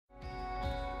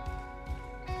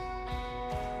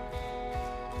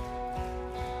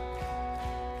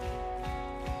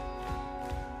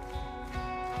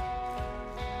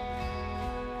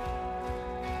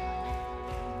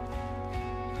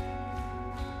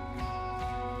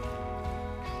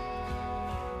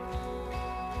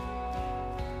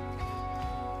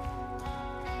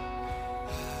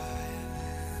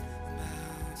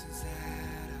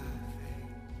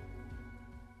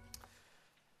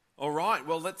All right,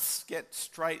 well, let's get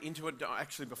straight into it.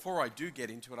 Actually, before I do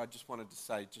get into it, I just wanted to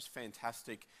say just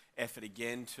fantastic effort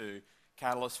again to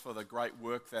Catalyst for the great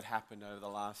work that happened over the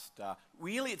last,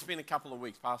 really it's been a couple of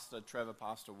weeks. Pastor Trevor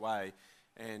passed away,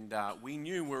 and we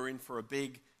knew we were in for a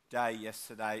big day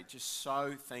yesterday. Just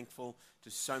so thankful to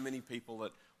so many people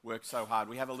that work so hard.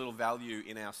 We have a little value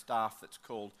in our staff that's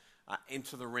called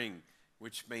Enter the Ring,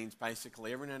 which means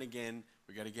basically every now and again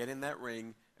we've got to get in that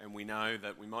ring, and we know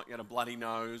that we might get a bloody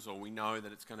nose, or we know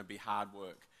that it's going to be hard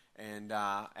work. And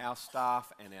our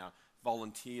staff and our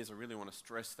volunteers, I really want to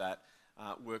stress that,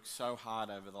 worked so hard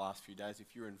over the last few days.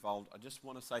 If you're involved, I just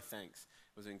want to say thanks.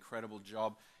 It was an incredible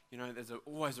job. You know, there's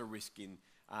always a risk in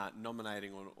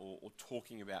nominating or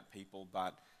talking about people,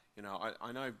 but you know,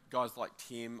 I know guys like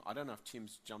Tim. I don't know if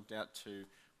Tim's jumped out to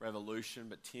Revolution,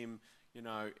 but Tim, you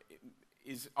know,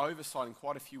 is oversighting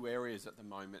quite a few areas at the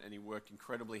moment, and he worked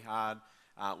incredibly hard.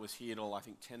 Was here till I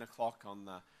think 10 o'clock on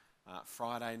the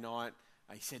Friday night.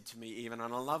 He said to me even,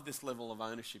 and I love this level of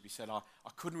ownership, he said, I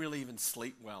couldn't really even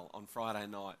sleep well on Friday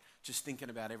night, just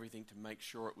thinking about everything to make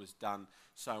sure it was done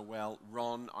so well.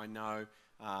 Ron, I know,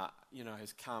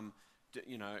 has come,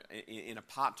 in a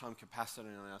part-time capacity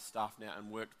on our staff now and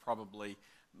worked probably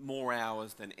more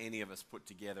hours than any of us put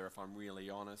together, if I'm really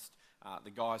honest.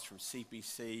 The guys from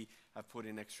CPC have put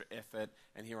in extra effort,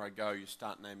 and here I go, you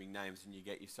start naming names and you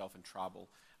get yourself in trouble.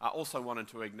 I also wanted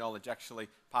to acknowledge, actually,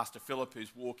 Pastor Philip,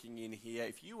 who's walking in here.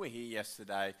 If you were here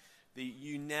yesterday, the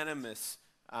unanimous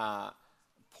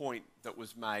point that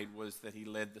was made was that he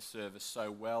led the service so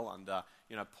well under,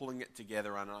 pulling it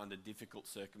together under difficult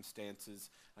circumstances,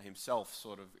 himself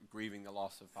sort of grieving the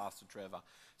loss of Pastor Trevor.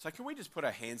 So can we just put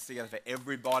our hands together for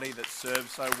everybody that served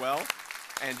so well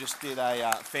and just did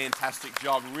a fantastic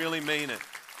job? Really mean it.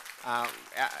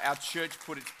 Our church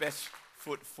put its best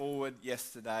foot forward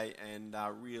yesterday and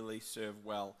really served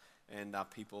well, and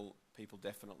people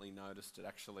definitely noticed it.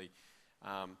 Actually,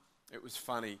 it was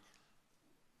funny.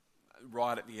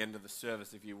 Right at the end of the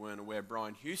service, if you weren't aware,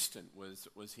 Brian Houston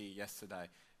was here yesterday,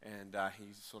 and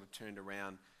he sort of turned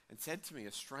around and said to me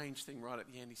a strange thing right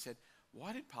at the end. He said,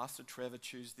 "Why did Pastor Trevor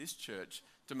choose this church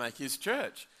to make his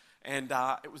church?" And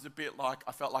it was a bit like,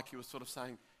 I felt like he was sort of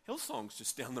saying, Hillsong's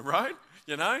just down the road,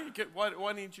 why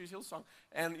didn't you choose Hillsong?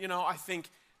 And, I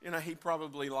think, he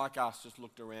probably, like us, just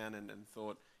looked around and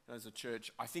thought, as a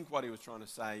church, I think what he was trying to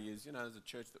say is, as a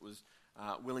church that was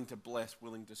willing to bless,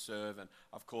 willing to serve, and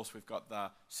of course we've got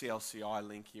the CLCI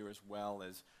link here as well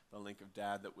as the link of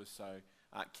Dad that was so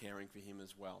caring for him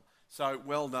as well. So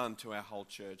well done to our whole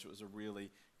church. It was a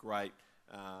really great,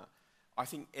 I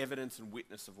think, evidence and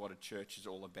witness of what a church is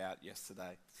all about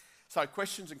yesterday. So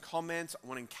questions and comments, I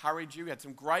want to encourage you. We had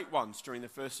some great ones during the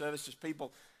first service, just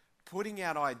people putting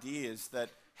out ideas that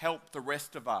help the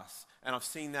rest of us. And I've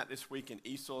seen that this week in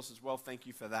eSource as well. Thank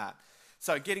you for that.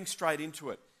 So getting straight into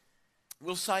it.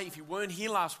 We'll say if you weren't here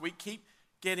last week, keep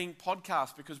getting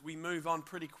podcasts because we move on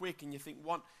pretty quick and you think,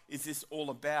 what is this all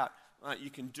about? You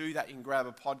can do that. You can grab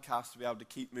a podcast to be able to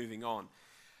keep moving on.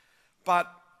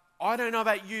 But I don't know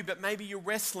about you, but maybe you're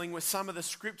wrestling with some of the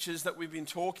scriptures that we've been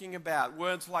talking about.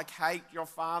 Words like hate your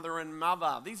father and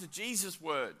mother. These are Jesus'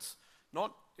 words,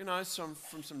 not,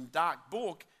 from some dark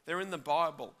book. They're in the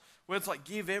Bible. Words like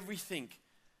give everything.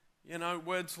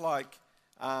 Words like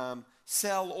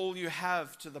sell all you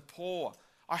have to the poor.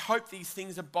 I hope these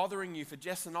things are bothering you. For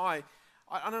Jess and I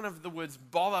don't know if the words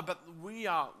bother, but we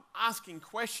are asking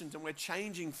questions and we're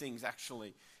changing things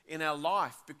actually in our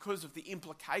life because of the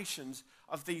implications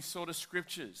of these sort of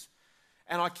scriptures.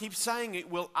 And I keep saying it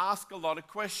will ask a lot of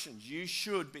questions. You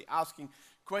should be asking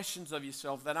questions of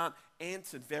yourself that aren't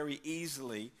answered very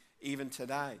easily even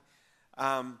today.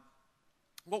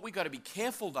 What we've got to be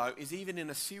careful though is even in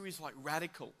a series like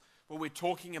Radical, where we're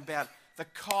talking about the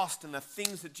cost and the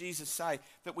things that Jesus say,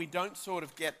 that we don't sort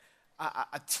of get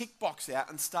a tick box out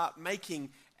and start making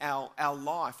our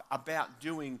life about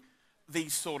doing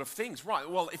these sort of things. Right,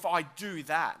 well, if I do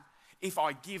that, if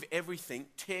I give everything,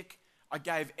 tick, I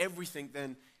gave everything,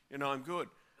 then, I'm good.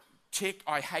 Tick,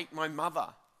 I hate my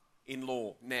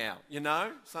mother-in-law now,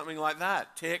 something like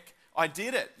that. Tick, I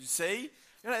did it, you see?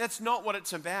 That's not what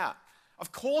it's about.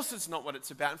 Of course it's not what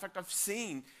it's about. In fact,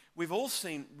 we've all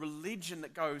seen religion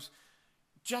that goes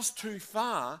just too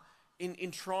far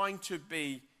in trying to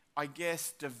be, I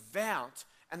guess, devout,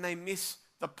 and they miss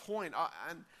the point.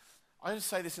 I just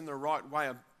say this in the right way.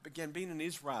 Again, being in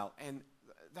Israel, and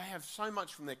they have so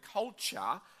much from their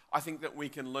culture, I think, that we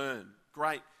can learn.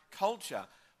 Great culture.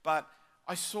 But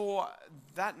I saw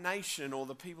that nation, or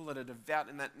the people that are devout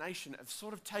in that nation, have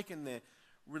sort of taken their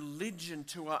religion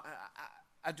to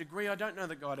a degree I don't know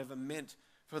that God ever meant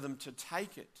for them to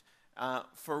take it.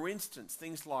 For instance,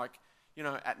 things like,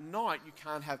 at night you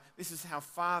can't have, this is how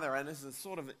Father, and this is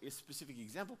sort of a specific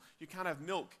example, you can't have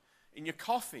milk in your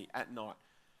coffee at night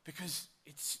because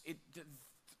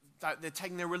they're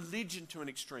taking their religion to an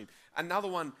extreme. Another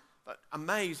one that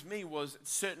amazed me was at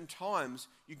certain times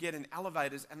you get in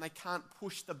elevators and they can't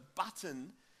push the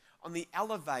button on the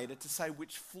elevator to say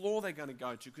which floor they're going to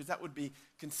go to because that would be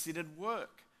considered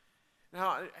work.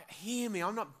 Now, hear me,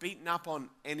 I'm not beating up on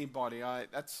anybody.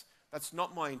 That's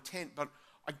not my intent, but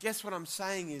I guess what I'm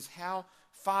saying is how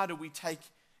far do we take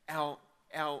our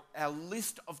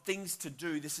list of things to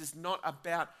do? This is not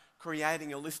about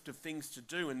creating a list of things to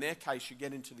do. In their case, you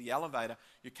get into the elevator,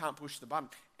 you can't push the button,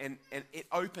 and it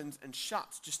opens and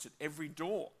shuts just at every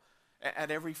door,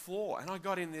 at every floor. And I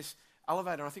got in this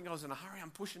elevator, I think I was in a hurry,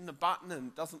 I'm pushing the button and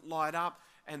it doesn't light up.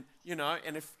 And,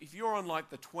 and if you're on like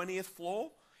the 20th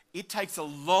floor, it takes a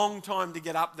long time to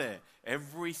get up there.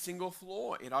 Every single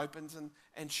floor, it opens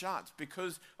and shuts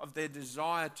because of their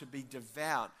desire to be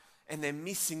devout, and they're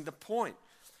missing the point.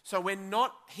 So we're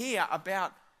not here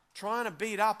about trying to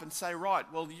beat up and say, right,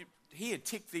 well, here,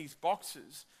 tick these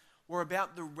boxes. We're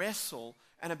about the wrestle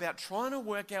and about trying to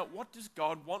work out what does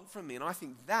God want from me. And I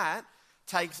think that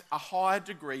takes a higher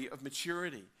degree of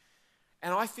maturity.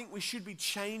 And I think we should be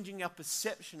changing our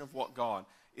perception of what God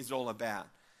is all about.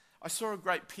 I saw a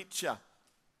great picture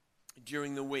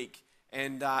during the week,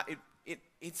 and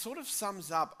it sort of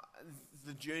sums up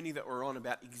the journey that we're on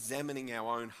about examining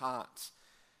our own hearts,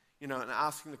 and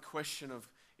asking the question of,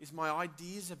 is my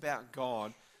ideas about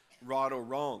God right or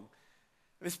wrong?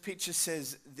 This picture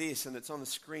says this, and it's on the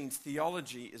screens.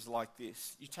 Theology is like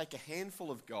this. You take a handful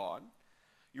of God,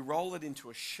 you roll it into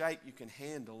a shape you can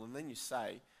handle, and then you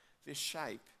say, this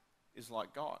shape is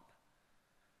like God.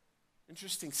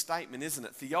 Interesting statement, isn't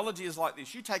it? Theology is like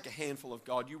this. You take a handful of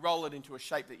God, you roll it into a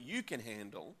shape that you can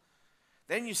handle,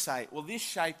 then you say, well, this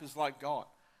shape is like God.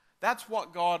 That's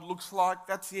what God looks like.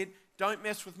 That's it. Don't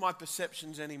mess with my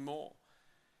perceptions anymore.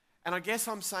 And I guess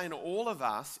I'm saying to all of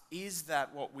us, is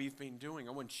that what we've been doing?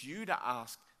 I want you to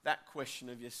ask that question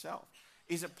of yourself.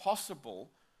 Is it possible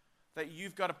that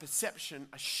you've got a perception,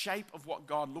 a shape of what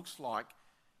God looks like,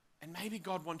 and maybe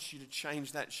God wants you to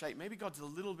change that shape? Maybe God's a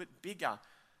little bit bigger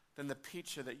than the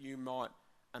picture that you might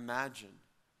imagine.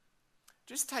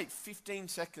 Just take 15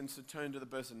 seconds to turn to the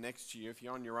person next to you. If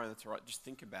you're on your own, that's all right. Just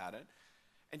think about it.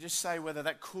 And just say whether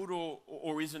that could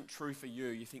or isn't true for you.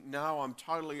 You think, no, I'm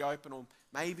totally open, or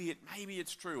maybe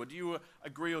it's true. Or do you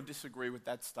agree or disagree with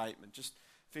that statement? Just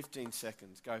 15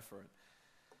 seconds. Go for it.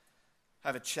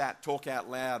 Have a chat. Talk out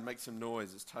loud. Make some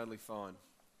noise. It's totally fine.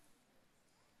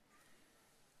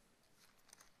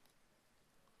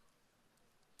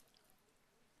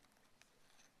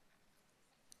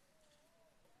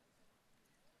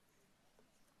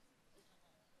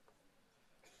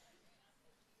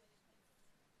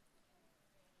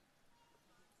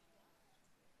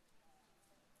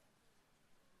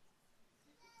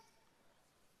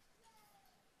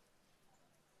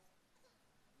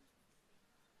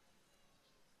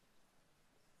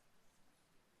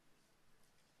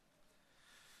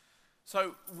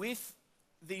 So with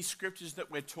these scriptures that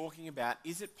we're talking about,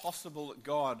 is it possible that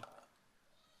God,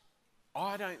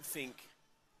 I don't think,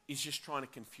 is just trying to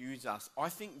confuse us. I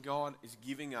think God is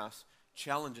giving us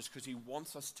challenges because he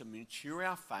wants us to mature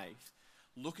our faith,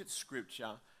 look at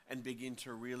scripture, and begin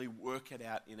to really work it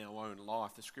out in our own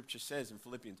life. The scripture says in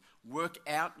Philippians, work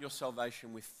out your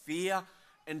salvation with fear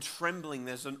and trembling.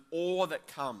 There's an awe that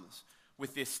comes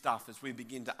with this stuff as we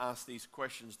begin to ask these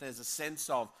questions. There's a sense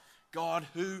of, God,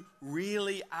 who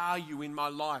really are you in my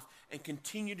life? And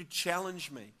continue to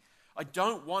challenge me. I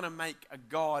don't want to make a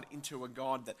God into a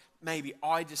God that maybe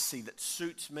I just see that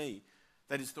suits me,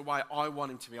 that is the way I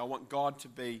want him to be. I want God to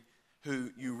be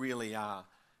who you really are,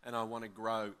 and I want to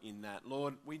grow in that.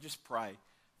 Lord, we just pray,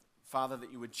 Father,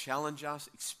 that you would challenge us,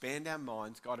 expand our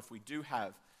minds. God, if we do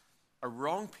have a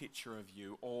wrong picture of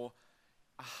you or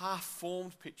a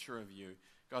half-formed picture of you,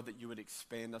 God, that you would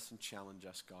expand us and challenge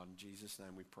us, God. In Jesus'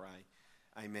 name we pray.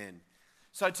 Amen.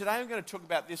 So today I'm going to talk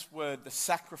about this word, the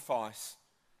sacrifice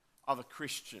of a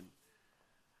Christian.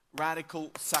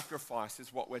 Radical sacrifice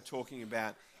is what we're talking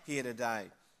about here today.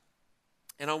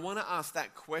 And I want to ask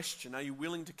that question, are you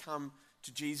willing to come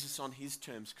to Jesus on his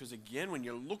terms? Because again, when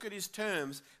you look at his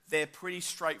terms, they're pretty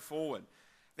straightforward.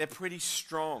 They're pretty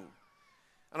strong.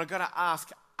 And I've got to ask,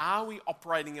 are we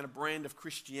operating in a brand of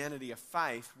Christianity, of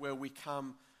faith, where we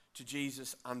come to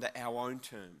Jesus under our own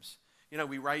terms?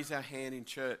 We raise our hand in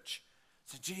church.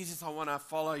 So, Jesus, I want to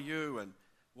follow you and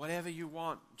whatever you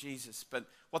want, Jesus. But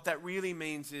what that really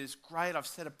means is, great, I've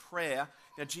said a prayer.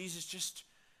 Now, Jesus, just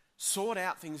sort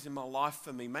out things in my life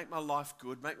for me, make my life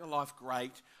good, make my life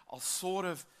great. I'll sort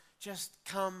of just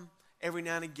come every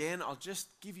now and again. I'll just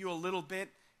give you a little bit.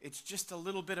 It's just a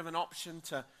little bit of an option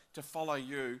to follow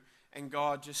you, and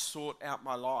God just sort out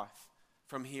my life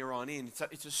from here on in.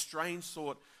 It's a strange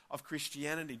sort of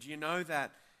Christianity. Do you know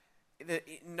that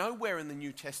nowhere in the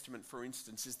New Testament, for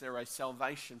instance, is there a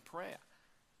salvation prayer?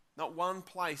 Not one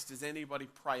place does anybody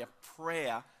pray a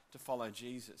prayer to follow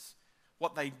Jesus.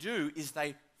 What they do is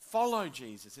they follow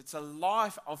Jesus. It's a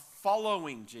life of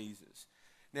following Jesus.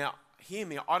 Now, hear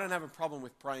me, I don't have a problem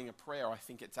with praying a prayer. I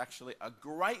think it's actually a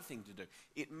great thing to do.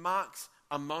 It marks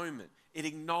a moment. It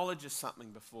acknowledges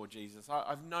something before Jesus. I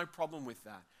have no problem with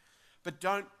that. But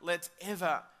let's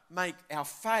ever make our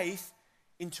faith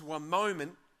into a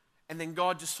moment and then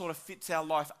God just sort of fits our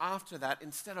life after that,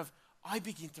 instead of I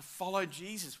begin to follow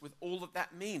Jesus with all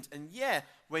that means. And yeah,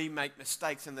 we make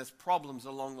mistakes and there's problems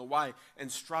along the way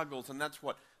and struggles, and that's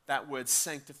what that word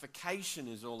sanctification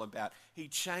is all about. He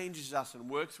changes us and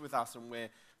works with us, and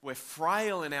we're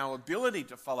frail in our ability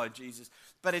to follow Jesus.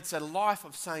 But it's a life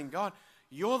of saying, God,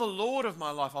 you're the Lord of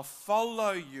my life. I'll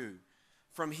follow you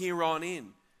from here on in.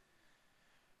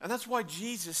 And that's why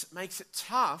Jesus makes it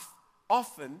tough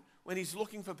often when he's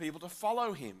looking for people to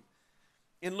follow him.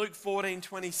 In Luke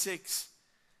 14:26, if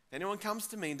anyone comes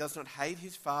to me and does not hate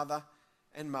his father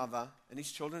and mother and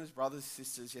his children, his brothers, and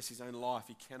sisters, yes, his own life,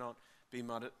 he cannot be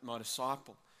my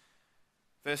disciple.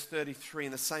 Verse 33,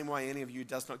 in the same way any of you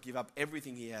does not give up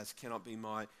everything he has cannot be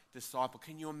my disciple.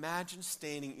 Can you imagine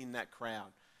standing in that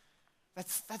crowd?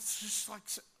 That's just like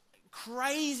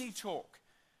crazy talk.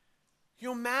 Can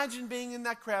you imagine being in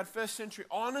that crowd, first century?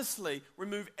 Honestly,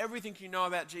 remove everything you know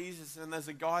about Jesus, and there's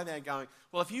a guy there going,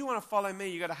 well, if you want to follow me,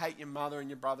 you've got to hate your mother and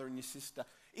your brother and your sister.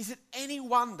 Is it any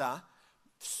wonder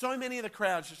so many of the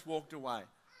crowds just walked away?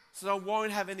 So I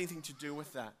won't have anything to do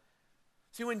with that.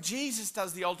 See, when Jesus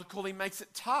does the altar call, he makes it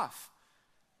tough.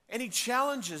 And he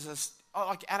challenges us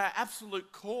like at our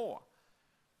absolute core.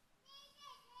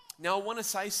 Now, I want to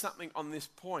say something on this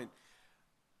point.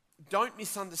 Don't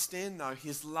misunderstand, though,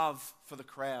 his love for the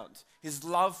crowds, his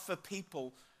love for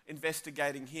people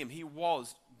investigating him. He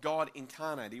was God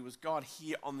incarnate. He was God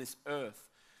here on this earth.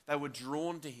 They were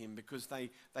drawn to him because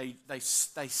they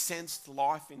sensed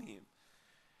life in him.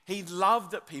 He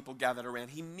loved that people gathered around.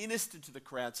 He ministered to the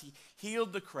crowds. He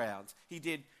healed the crowds.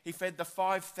 He fed the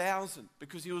 5,000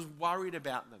 because he was worried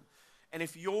about them. And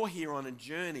if you're here on a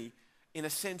journey, in a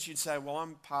sense, you'd say, well,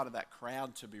 I'm part of that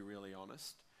crowd, to be really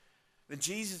honest. Then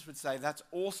Jesus would say, that's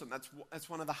awesome. That's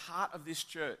one of the heart of this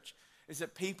church, is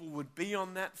that people would be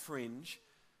on that fringe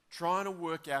trying to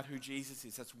work out who Jesus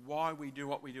is. That's why we do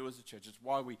what we do as a church. It's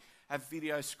why we have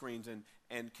video screens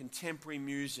and contemporary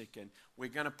music, and we're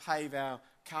going to pave our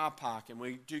car park, and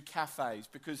we do cafes,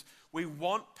 because we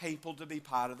want people to be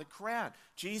part of the crowd.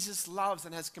 Jesus loves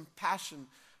and has compassion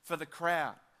for the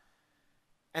crowd.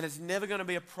 And it's never going to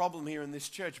be a problem here in this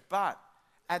church. But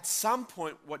at some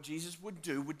point, what Jesus would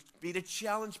do would be to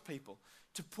challenge people,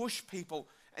 to push people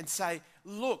and say,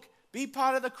 look, be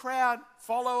part of the crowd,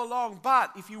 follow along.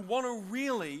 But if you want to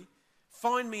really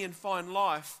find me and find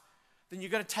life, then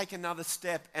you've got to take another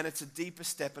step, and it's a deeper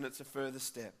step and it's a further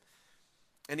step.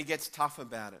 And he gets tough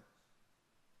about it.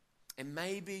 And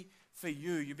maybe for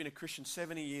you, you've been a Christian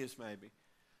 70 years maybe,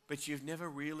 but you've never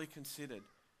really considered,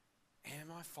 am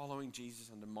I following Jesus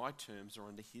under my terms or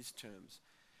under his terms?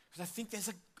 Because I think there's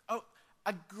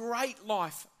a great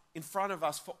life in front of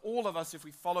us for all of us if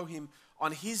we follow him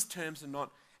on his terms and not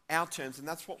our terms. And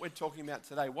that's what we're talking about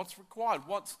today. What's required?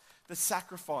 What's the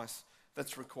sacrifice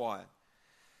that's required?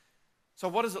 So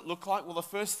what does it look like? Well, the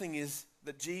first thing is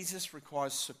that Jesus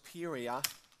requires superior...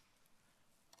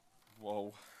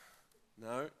 Whoa.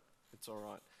 No, it's all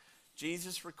right.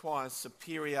 Jesus requires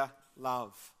superior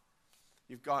love.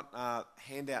 You've got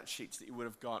handout sheets that you would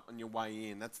have got on your way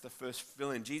in. That's the first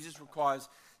fill-in. Jesus requires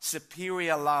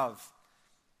superior love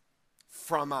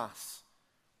from us.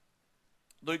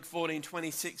 Luke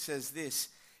 14:26 says this,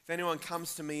 if anyone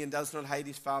comes to me and does not hate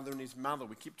his father and his mother,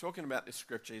 we keep talking about this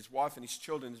scripture, his wife and his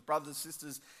children, his brothers and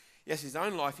sisters, yes, his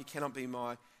own life, he cannot be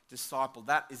my disciple.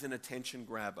 That is an attention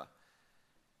grabber.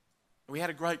 We had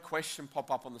a great question pop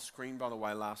up on the screen, by the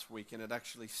way, last week, and it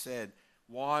actually said,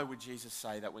 why would Jesus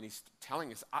say that when he's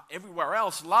telling us everywhere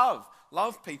else, love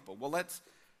people? Well, let's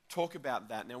talk about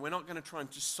that. Now, we're not going to try and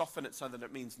just soften it so that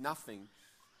it means nothing,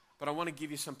 but I want to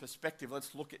give you some perspective.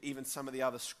 Let's look at even some of the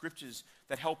other scriptures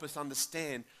that help us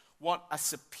understand what a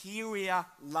superior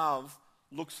love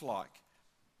looks like.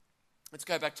 Let's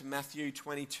go back to Matthew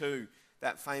 22,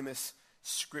 that famous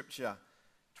scripture,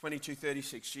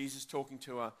 22:36, Jesus talking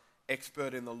to an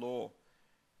expert in the law.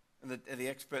 And the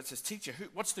expert says, teacher,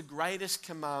 what's the greatest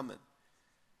commandment?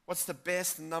 What's the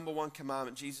best and number one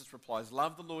commandment? Jesus replies,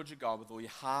 love the Lord your God with all your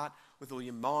heart, with all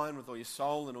your mind, with all your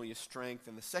soul, and all your strength.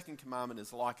 And the second commandment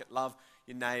is like it, love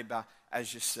your neighbor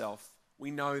as yourself. We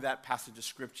know that passage of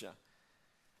Scripture.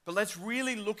 But let's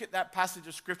really look at that passage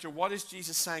of Scripture. What is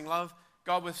Jesus saying? Love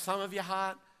God with some of your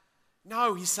heart?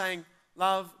 No, he's saying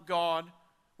love God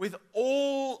with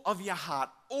all of your heart,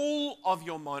 all of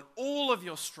your mind, all of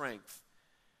your strength.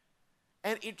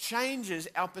 And it changes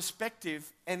our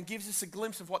perspective and gives us a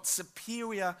glimpse of what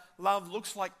superior love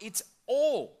looks like. It's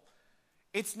all.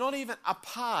 It's not even a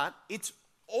part, it's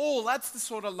all. That's the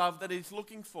sort of love that he's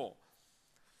looking for.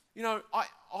 You know,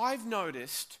 I've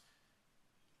noticed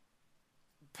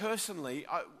personally,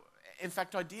 in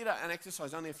fact, I did an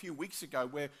exercise only a few weeks ago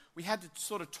where we had to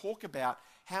sort of talk about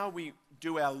how we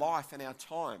do our life and our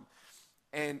time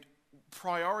and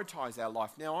prioritize our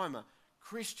life. Now, I'm a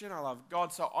Christian, I love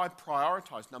God, so I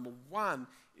prioritize. Number one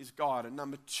is God, and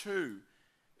number two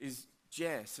is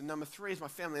Jess, and number three is my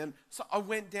family. And so I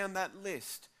went down that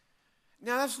list.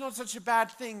 Now, that's not such a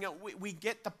bad thing. We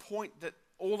get the point that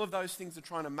all of those things are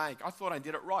trying to make. I thought I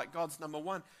did it right. God's number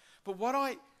one. But what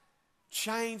I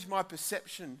changed my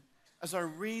perception as I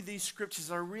read these scriptures,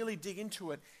 as I really dig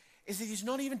into it, is that he's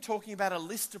not even talking about a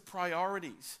list of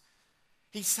priorities.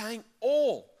 He's saying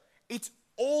all. It's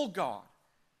all God.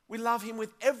 We love him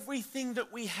with everything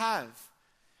that we have.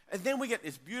 And then we get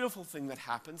this beautiful thing that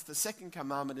happens. The second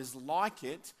commandment is like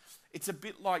it. It's a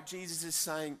bit like Jesus is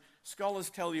saying, scholars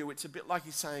tell you, it's a bit like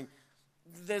he's saying,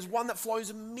 there's one that flows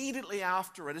immediately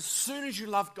after it. As soon as you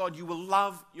love God, you will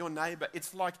love your neighbor.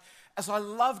 It's like, as I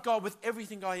love God with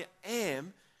everything I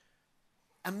am,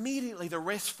 immediately the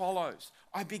rest follows.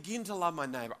 I begin to love my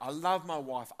neighbor. I love my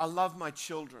wife. I love my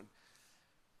children.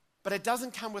 But it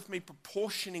doesn't come with me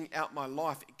proportioning out my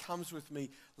life. It comes with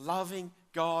me loving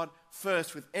God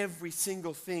first with every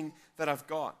single thing that I've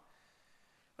got.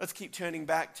 Let's keep turning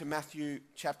back to Matthew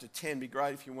chapter 10. Be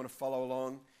great if you want to follow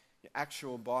along your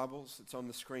actual Bibles. It's on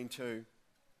the screen too.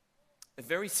 A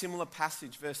very similar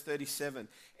passage, verse 37.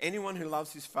 Anyone who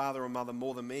loves his father or mother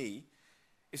more than me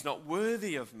is not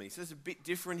worthy of me. So it's a bit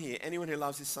different here. Anyone who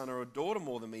loves his son or a daughter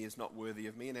more than me is not worthy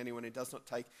of me, and anyone who does not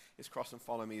take his cross and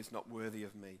follow me is not worthy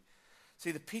of me.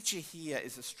 See, the picture here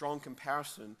is a strong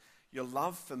comparison. Your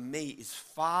love for me is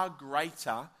far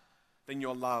greater than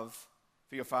your love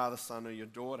for your father, son, or your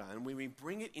daughter. And when we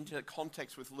bring it into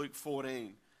context with Luke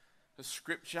 14, the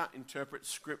Scripture interprets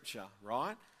Scripture,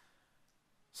 right?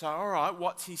 So, all right,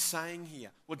 what's he saying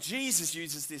here? Well, Jesus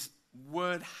uses this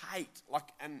word hate, like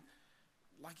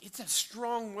it's a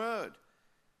strong word.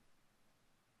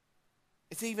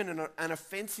 It's even an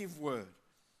offensive word.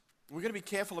 We're going to be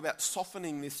careful about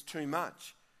softening this too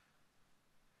much.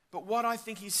 But what I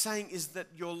think he's saying is that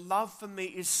your love for me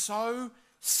is so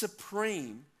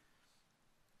supreme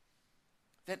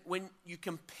that when you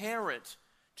compare it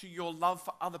to your love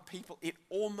for other people, it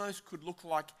almost could look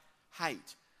like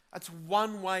hate. That's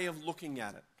one way of looking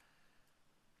at it.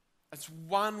 It's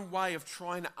one way of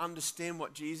trying to understand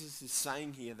what Jesus is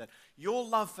saying here, that your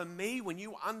love for me, when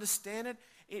you understand it,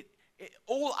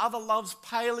 all other loves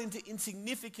pale into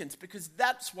insignificance, because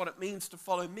that's what it means to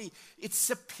follow me. It's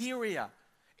superior.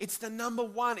 It's the number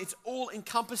one. It's all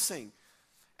encompassing.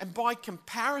 And by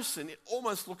comparison, it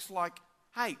almost looks like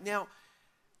hate. Now,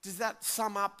 does that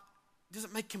sum up, does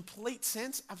it make complete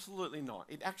sense? Absolutely not.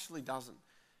 It actually doesn't.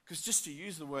 Because just to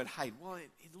use the word hate, well,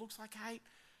 it looks like hate.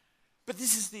 But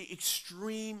this is the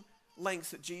extreme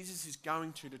lengths that Jesus is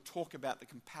going to talk about the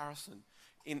comparison.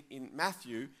 In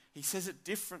Matthew, he says it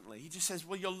differently. He just says,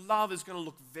 well, your love is going to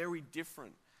look very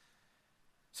different.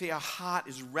 See, our heart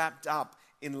is wrapped up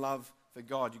in love for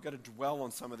God. You've got to dwell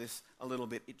on some of this a little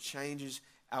bit. It changes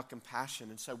our compassion.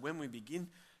 And so when we begin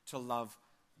to love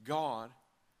God,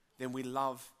 then we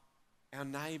love our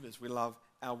neighbors. We love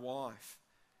our wife.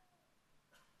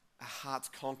 Our heart's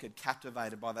conquered,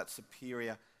 captivated by that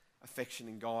superior affection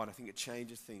in God. I think it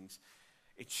changes things.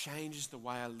 It changes the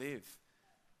way I live.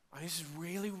 This is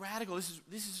really radical. This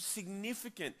is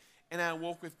significant in our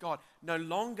walk with God. No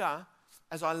longer,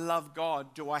 as I love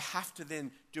God, do I have to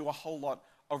then do a whole lot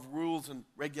of rules and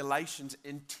regulations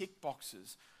and tick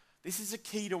boxes. This is a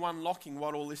key to unlocking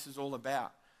what all this is all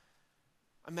about.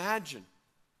 Imagine.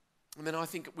 I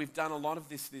think we've done a lot of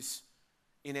this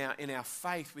in our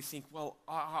faith. We think, well,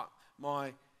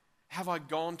 have I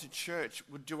gone to church?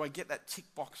 Do I get that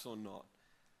tick box or not?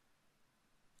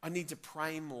 I need to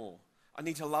pray more. I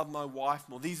need to love my wife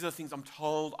more. These are the things I'm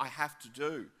told I have to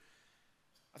do.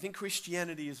 I think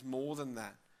Christianity is more than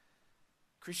that.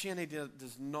 Christianity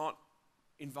does not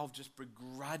involve just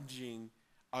begrudging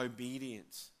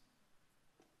obedience.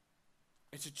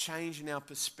 It's a change in our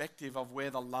perspective of where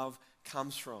the love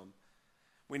comes from.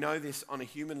 We know this on a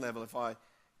human level. If I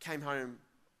came home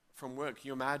from work, can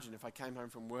you imagine if I came home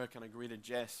from work and I greeted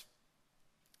Jess,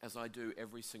 as I do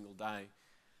every single day,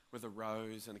 with a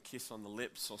rose and a kiss on the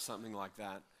lips or something like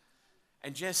that.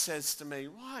 And Jess says to me,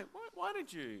 why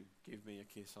did you give me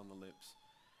a kiss on the lips?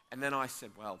 And then I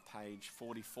said, well, page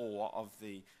 44 of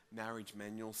the marriage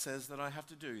manual says that I have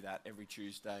to do that every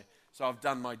Tuesday. So I've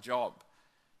done my job.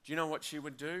 Do you know what she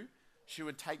would do? She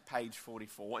would take page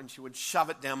 44 and she would shove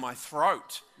it down my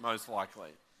throat, most likely.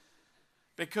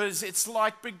 Because it's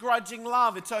like begrudging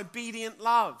love. It's obedient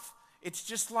love. It's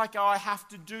just like, oh, I have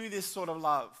to do this sort of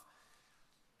love.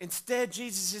 Instead,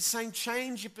 Jesus is saying,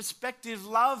 change your perspective.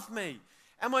 Love me.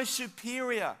 Am I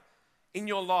superior in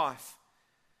your life?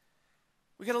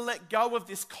 We've got to let go of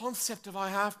this concept of I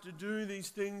have to do these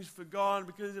things for God,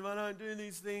 because if I don't do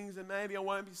these things, then maybe I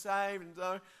won't be saved, and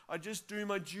so I just do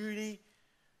my duty.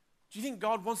 Do you think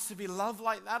God wants to be loved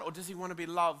like that, or does he want to be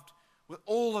loved with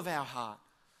all of our heart?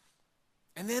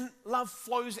 And then love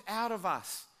flows out of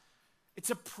us.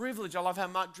 It's a privilege. I love how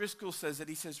Mark Driscoll says it.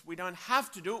 He says, we don't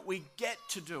have to do it, we get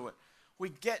to do it. We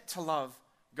get to love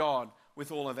God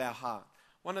with all of our heart.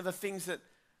 One of the things that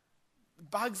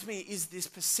bugs me is this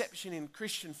perception in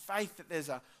Christian faith that there's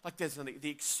the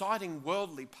exciting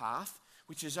worldly path,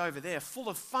 which is over there, full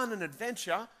of fun and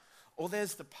adventure, or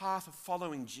there's the path of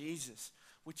following Jesus,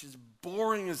 which is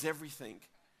boring as everything.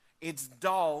 It's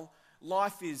dull.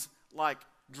 Life is like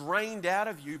drained out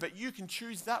of you, but you can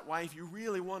choose that way if you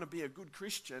really want to be a good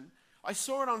Christian. I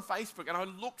saw it on Facebook and I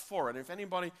looked for it. If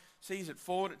anybody sees it,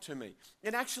 forward it to me.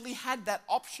 It actually had that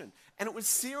option, and it was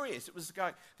serious. It was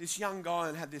this young guy,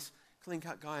 and had this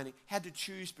clean-cut guy, and he had to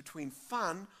choose between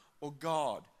fun or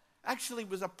God. Actually, it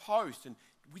was a post, and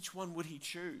which one would he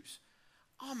choose?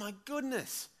 Oh my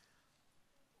goodness.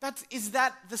 Is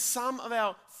that the sum of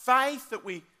our faith, that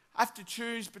we have to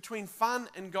choose between fun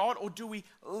and God, or do we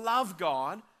love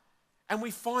God and we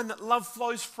find that love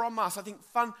flows from us? I think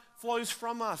fun flows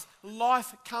from us.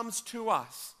 Life comes to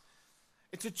us.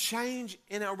 It's a change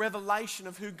in our revelation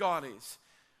of who God is.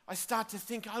 I start to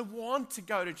think I want to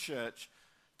go to church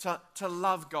to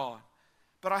love God,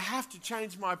 but I have to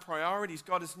change my priorities.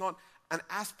 God is not an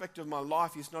aspect of my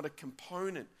life. He's not a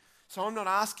component. So I'm not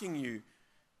asking you,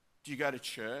 do you go to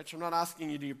church? I'm not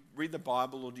asking you, do you read the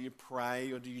Bible, or do you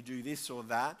pray, or do you do this or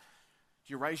that?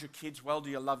 Do you raise your kids well? Do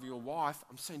you love your wife?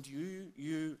 I'm saying, do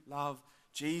you love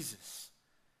Jesus?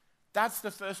 That's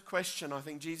the first question I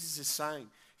think Jesus is saying.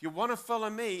 If you want to follow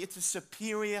me, it's a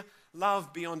superior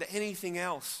love beyond anything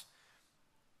else.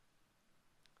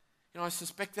 I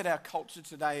suspect that our culture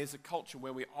today is a culture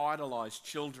where we idolize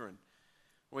children.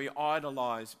 We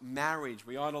idolize marriage.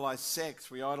 We idolize sex.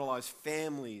 We idolize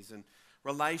families and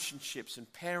relationships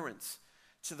and parents,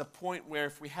 to the point where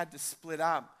if we had to split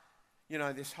up,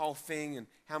 this whole thing and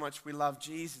how much we love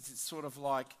Jesus, it's sort of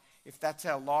like, if that's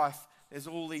our life, there's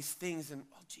all these things, and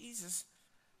Jesus,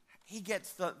 he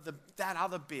gets that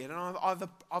other bit, and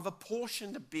I've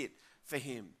apportioned a bit for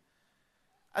him,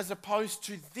 as opposed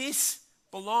to this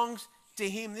belongs to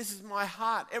him. This is my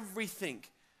heart. Everything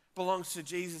belongs to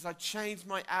Jesus. I changed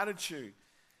my attitude,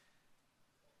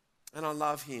 and I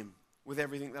love him with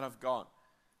everything that I've got.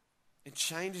 It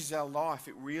changes our life.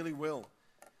 It really will.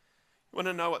 You want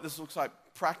to know what this looks like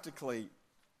practically?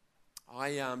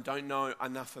 I don't know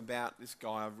enough about this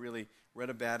guy. I've really read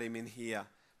about him in here,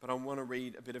 but I want to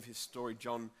read a bit of his story.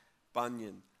 John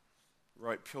Bunyan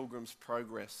wrote Pilgrim's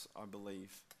Progress, I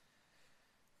believe.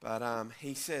 But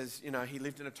he says, he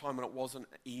lived in a time when it wasn't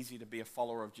easy to be a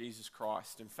follower of Jesus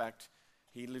Christ. In fact,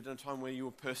 he lived in a time where you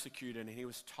were persecuted, and he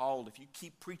was told, if you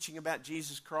keep preaching about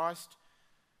Jesus Christ,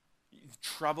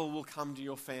 trouble will come to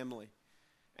your family.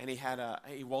 And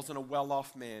he wasn't a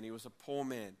well-off man. He was a poor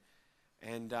man.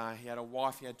 And he had a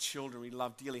wife, he had children he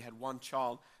loved dearly. He had one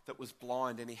child that was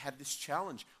blind, and he had this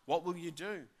challenge. What will you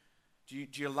do? Do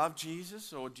you love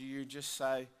Jesus, or do you just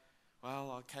say, well,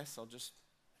 I guess I'll just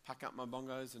pack up my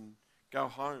bongos and go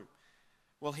home?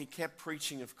 Well, he kept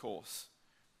preaching, of course.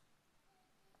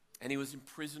 And he was in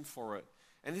prison for it.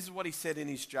 And this is what he said in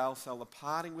his jail cell: the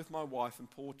parting with my wife and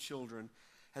poor children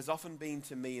has often been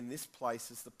to me in this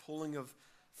place as the pulling of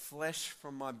flesh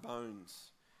from my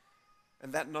bones.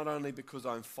 And that not only because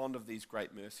I am fond of these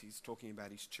great mercies, talking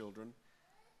about his children,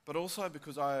 but also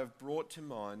because I have brought to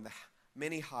mind the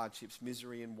many hardships,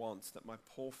 misery and wants that my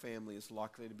poor family is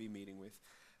likely to be meeting with,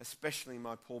 especially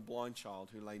my poor blind child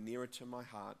who lay nearer to my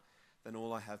heart than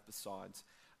all I have besides.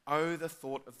 Oh, the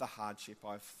thought of the hardship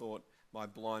I've thought my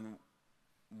blind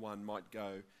one might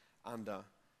go under.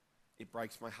 It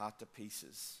breaks my heart to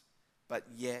pieces. But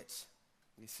yet,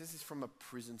 and he says this from a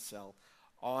prison cell,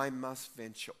 I must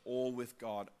venture all with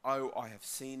God. Oh, I have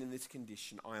seen in this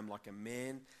condition, I am like a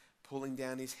man pulling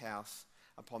down his house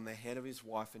upon the head of his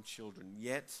wife and children.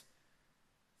 Yet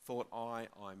thought I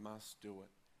must do it.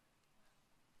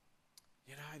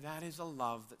 You know, that is a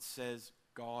love that says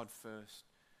God first,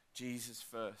 Jesus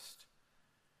first.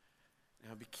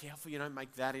 Now be careful you don't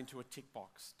make that into a tick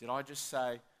box. Did I just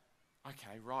say,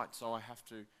 okay, right, so I have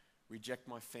to reject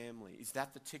my family? Is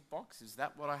that the tick box? Is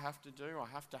that what I have to do? I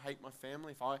have to hate my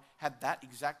family? If I had that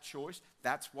exact choice,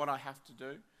 that's what I have to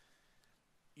do?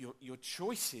 Your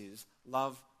choice is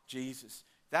love Jesus.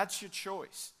 That's your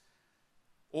choice.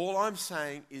 All I'm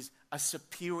saying is a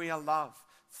superior love.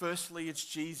 Firstly, it's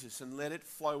Jesus, and let it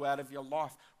flow out of your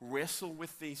life. Wrestle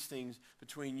with these things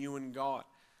between you and God.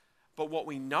 But what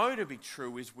we know to be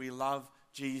true is we love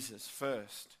Jesus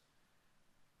first.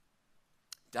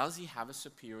 Does he have a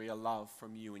superior love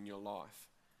from you in your life?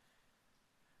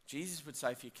 Jesus would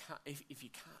say, if you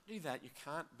can't do that, you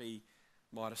can't be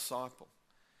my disciple.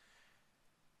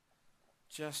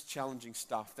 Just challenging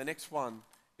stuff. The next one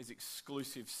is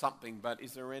exclusive something, but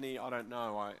is there any? I don't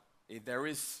know. There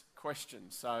is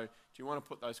questions. So do you want to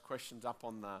put those questions up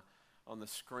on the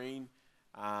screen?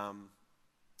 And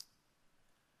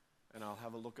I'll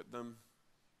have a look at them.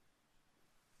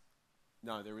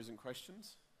 No, there isn't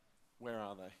questions? Where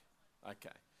are they? Okay.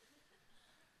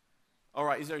 All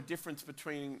right, is there a difference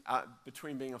between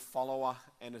being a follower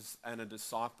and a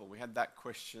disciple? We had that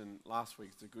question last week.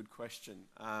 It's a good question.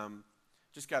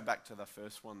 Just go back to the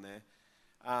first one there.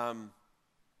 A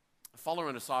follower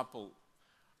and disciple,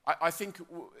 I think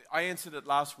I answered it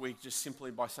last week just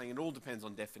simply by saying it all depends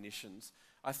on definitions.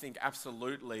 I think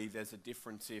absolutely there's a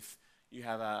difference if you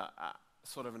have a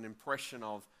sort of an impression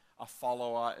of a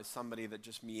follower as somebody that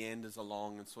just meanders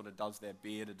along and sort of does their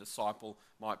bit. A disciple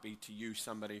might be to you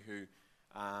somebody who,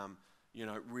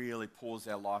 really pours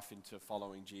their life into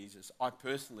following Jesus. I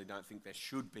personally don't think there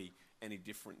should be any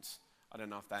difference. I don't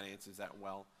know if that answers that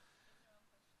well.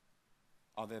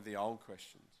 Oh, they're the old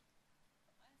questions.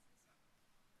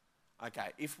 Okay,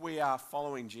 if we are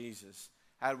following Jesus,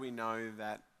 how do we know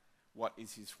that what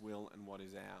is his will and what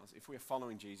is ours? If we're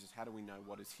following Jesus, how do we know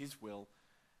what is his will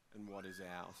and what is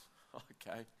ours?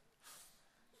 Okay.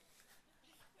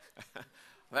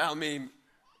 Well, I mean,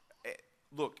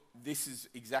 look, this is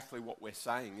exactly what we're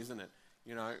saying, isn't it?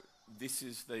 You know, this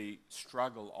is the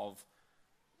struggle of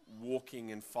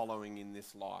walking and following in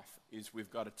this life, is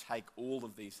we've got to take all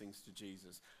of these things to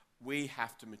Jesus. We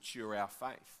have to mature our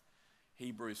faith.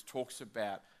 Hebrews talks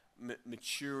about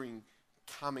maturing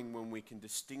coming when we can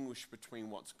distinguish between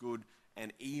what's good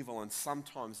and evil, and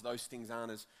sometimes those things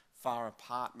aren't as far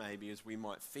apart maybe as we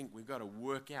might think. We've got to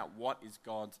work out what is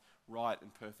God's right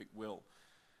and perfect will.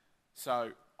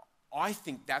 So I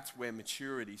think that's where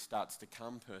maturity starts to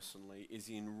come personally, is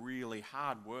in really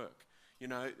hard work. You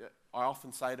know, I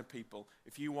often say to people,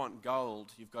 if you want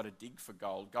gold, you've got to dig for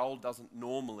gold. Gold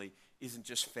isn't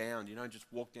just found. You don't just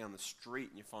walk down the street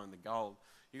and you find the gold.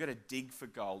 You've got to dig for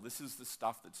gold. This is the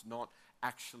stuff that's not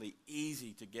actually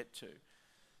easy to get to.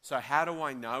 So how do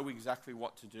I know exactly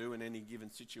what to do in any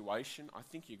given situation? I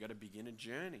think you've got to begin a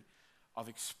journey of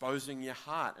exposing your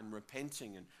heart and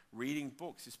repenting and reading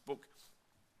books. This book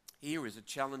here is a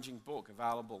challenging book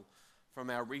available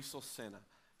from our resource center.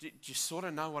 Do you sort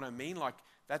of know what I mean? Like,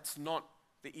 that's not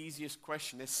the easiest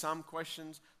question. There's some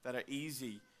questions that are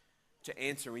easy to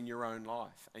answer in your own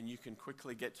life, and you can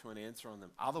quickly get to an answer on them.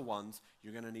 Other ones,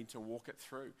 you're going to need to walk it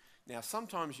through. Now,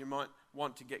 sometimes you might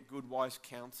want to get good, wise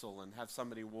counsel and have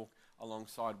somebody walk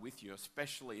alongside with you,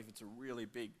 especially if it's a really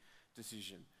big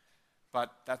decision.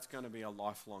 But that's going to be a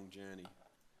lifelong journey.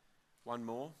 One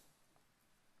more.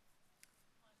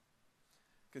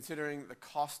 Considering the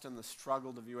cost and the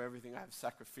struggle to view everything I have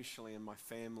sacrificially in my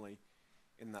family,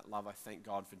 in that love, I thank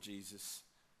God for Jesus'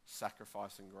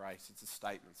 sacrifice and grace. It's a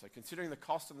statement. So considering the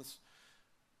cost and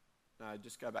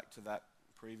just go back to that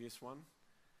previous one.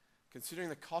 Considering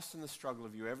the cost and the struggle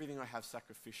of you, everything I have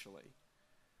sacrificially,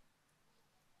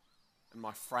 and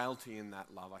my frailty in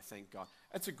that love, I thank God.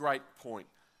 That's a great point,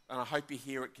 and I hope you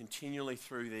hear it continually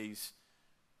through these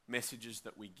messages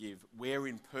that we give. We're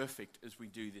imperfect as we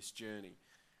do this journey.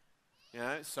 You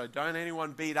know, so don't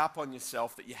anyone beat up on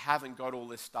yourself that you haven't got all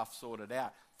this stuff sorted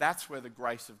out. That's where the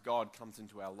grace of God comes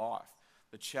into our life.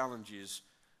 The challenge is,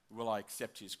 will I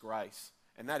accept his grace?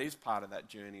 And that is part of that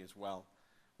journey as well.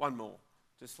 One more.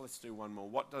 Let's do one more.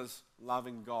 What does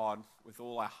loving God with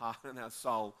all our heart and our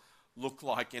soul look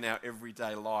like in our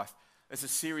everyday life? There's a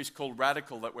series called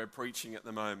Radical that we're preaching at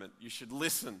the moment. You should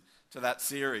listen to that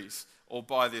series or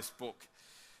buy this book.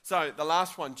 So the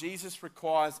last one, Jesus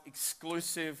requires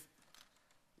exclusive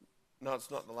No,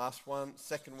 it's not the last one.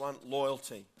 Second one,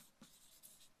 loyalty.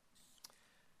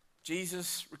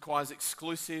 Jesus requires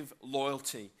exclusive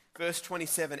loyalty. Verse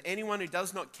 27, anyone who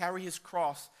does not carry his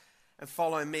cross and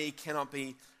follow me cannot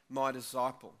be my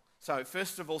disciple. So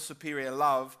first of all, superior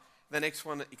love. The next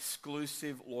one,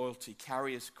 exclusive loyalty,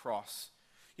 carry his cross.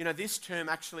 You know, this term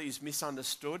actually is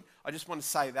misunderstood. I just want to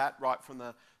say that right from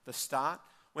the start.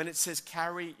 When it says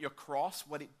carry your cross,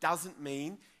 what it doesn't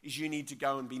mean is you need to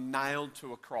go and be nailed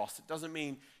to a cross. It doesn't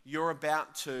mean you're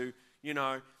about to,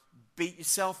 beat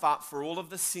yourself up for all of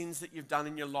the sins that you've done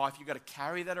in your life. You've got to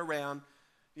carry that around,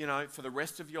 for the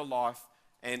rest of your life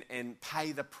and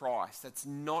pay the price. That's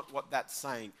not what that's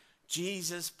saying.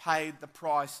 Jesus paid the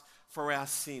price for our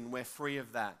sin. We're free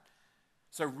of that.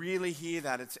 So really hear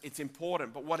that. It's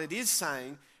important. But what it is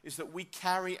saying is that we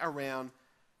carry around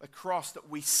a cross, that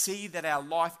we see that our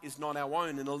life is not our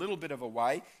own. In a little bit of a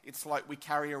way, it's like we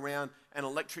carry around an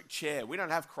electric chair. We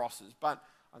don't have crosses, but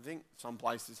I think some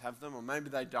places have them, or maybe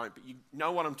they don't, but you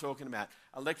know what I'm talking about.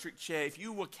 Electric chair. If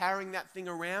you were carrying that thing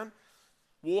around,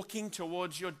 walking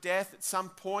towards your death at some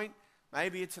point,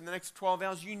 maybe it's in the next 12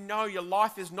 hours, your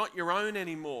life is not your own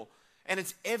anymore. And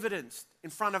it's evidenced in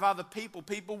front of other people.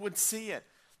 People would see it.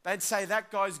 They'd say, that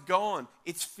guy's gone.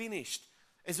 It's finished.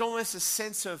 There's almost a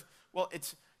sense of,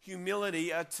 it's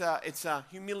humility. It's a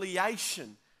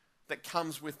humiliation that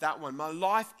comes with that one. My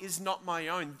life is not my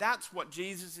own. That's what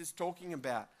Jesus is talking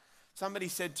about. Somebody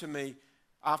said to me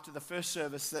after the first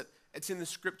service that it's in the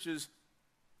scriptures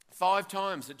 5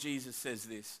 times that Jesus says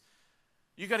this.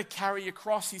 You got to carry your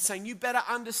cross. He's saying you better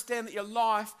understand that your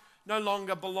life no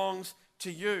longer belongs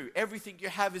to you. Everything you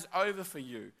have is over for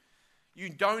you. You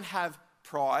don't have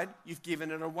pride. You've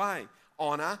given it away.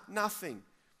 Honor, nothing.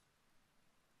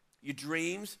 Your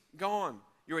dreams, gone.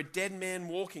 You're a dead man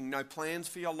walking. No plans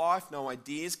for your life, no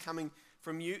ideas coming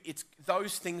from you.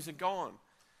 Those things are gone.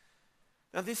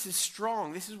 Now this is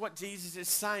strong. This is what Jesus is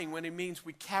saying when he means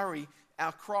we carry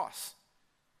our cross.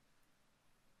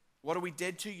 What are we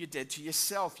dead to? You're dead to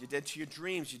yourself. You're dead to your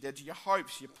dreams. You're dead to your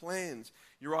hopes, your plans,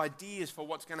 your ideas for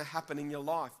what's going to happen in your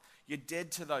life. You're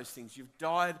dead to those things. You've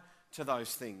died to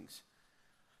those things.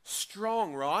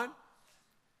 Strong, right?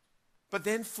 But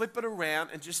then flip it around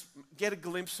and just get a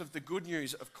glimpse of the good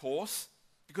news, of course,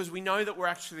 because we know that we're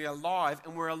actually alive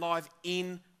and we're alive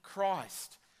in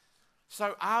Christ.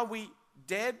 So are we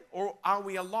dead or are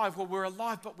we alive? Well, we're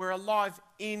alive, but we're alive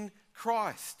in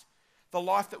Christ. The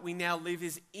life that we now live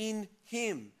is in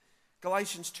him.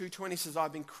 Galatians 2:20 says,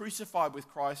 I've been crucified with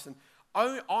Christ and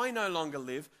I no longer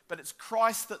live, but it's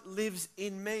Christ that lives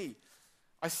in me.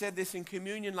 I said this in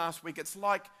communion last week. It's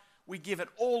like we give it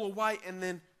all away and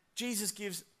then Jesus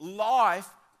gives life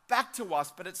back to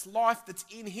us, but it's life that's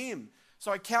in him.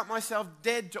 So I count myself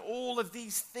dead to all of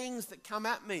these things that come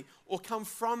at me or come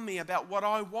from me about what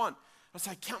I want. I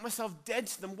say, count myself dead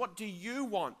to them. What do you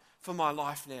want for my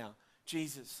life now,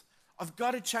 Jesus? I've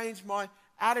got to change my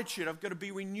attitude. I've got to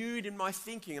be renewed in my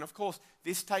thinking. And of course,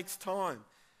 this takes time.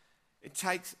 It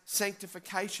takes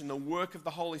sanctification, the work of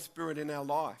the Holy Spirit in our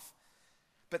life.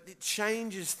 But it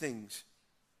changes things.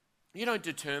 You don't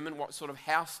determine what sort of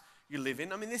house you live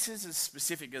in. I mean, this is as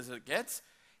specific as it gets.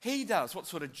 He does what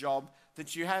sort of job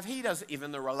that you have. He does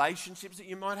even the relationships that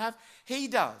you might have. He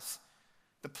does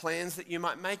the plans that you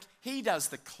might make. He does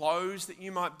the clothes that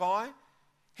you might buy.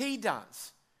 He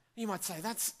does. You might say,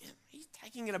 he's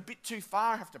taking it a bit too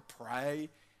far. I have to pray.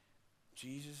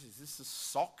 Jesus, is this the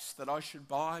socks that I should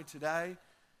buy today?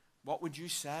 What would you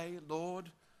say, Lord?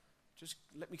 Just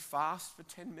let me fast for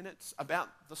 10 minutes about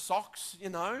the socks, Do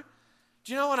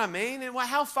you know what I mean? And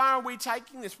how far are we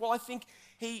taking this? Well, I think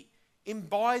he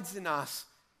imbibes in us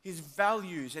his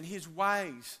values and his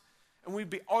ways. And we'd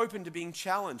be open to being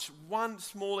challenged. One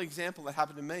small example that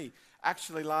happened to me,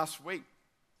 actually last week.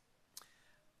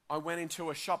 I went into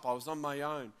a shop. I was on my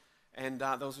own. And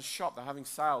there was a shop. They're having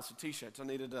sales for T-shirts. I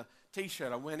needed a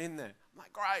T-shirt. I went in there. I'm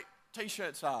like, great,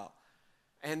 T-shirt sale.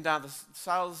 And the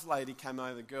sales lady came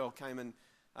over, the girl came in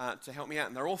to help me out.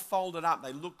 And they're all folded up.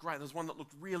 They look great. There's one that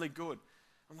looked really good.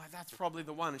 I'm like, that's probably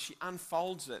the one. And she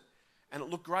unfolds it. And it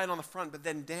looked great on the front. But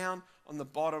then down on the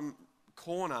bottom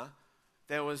corner,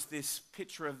 there was this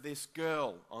picture of this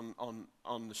girl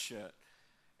on the shirt.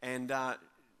 And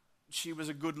she was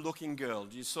a good-looking girl.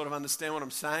 Do you sort of understand what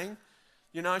I'm saying?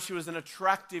 She was an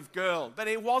attractive girl. But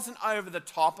it wasn't over the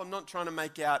top. I'm not trying to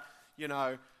make out,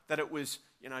 that it was,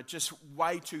 just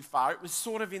way too far. It was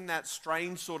sort of in that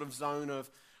strange sort of zone of,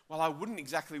 well, I wouldn't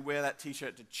exactly wear that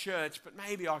T-shirt to church, but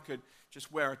maybe I could just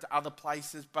wear it to other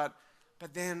places. But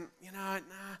then, nah.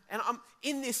 And I'm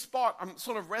in this spot. I'm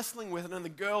sort of wrestling with it, and the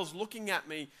girl's looking at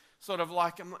me sort of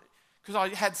like, Because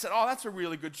I had said, oh, that's a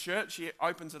really good shirt. She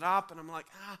opens it up, and I'm like,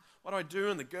 what do I do?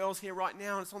 And the girl's here right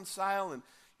now, and it's on sale, and,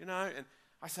 and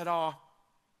I said, no,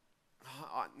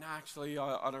 actually,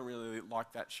 I don't really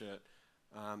like that shirt.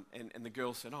 And the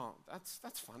girl said, oh,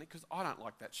 that's funny, because I don't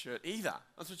like that shirt either.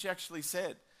 That's what she actually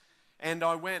said. And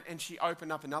I went, and she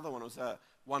opened up another one. It was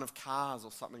one of cars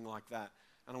or something like that.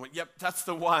 And I went, yep, that's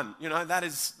the one. That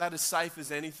is safe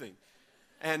as anything.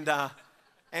 And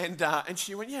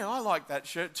she went, yeah, I like that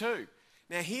shirt too.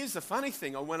 Now, here's the funny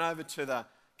thing. I went over to the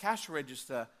cash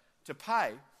register to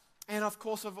pay. And, of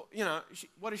course,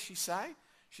 what does she say?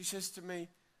 She says to me,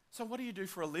 so what do you do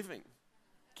for a living?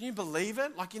 Can you believe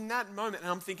it? Like in that moment,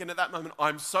 and I'm thinking at that moment,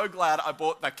 I'm so glad I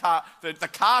bought the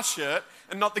car shirt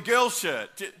and not the girl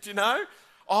shirt. Do you know?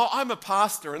 Oh, I'm a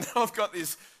pastor, and I've got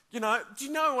this, do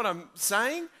you know what I'm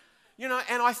saying? And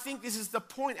I think this is the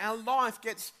point. Our life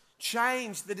gets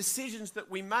changed, the decisions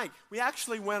that we make. We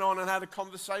actually went on and had a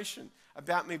conversation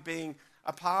about me being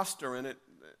a pastor, and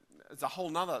it's a whole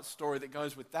nother story that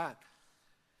goes with that.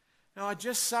 Now, I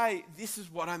just say, this is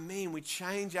what I mean. We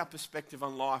change our perspective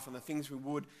on life and the things we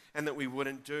would and that we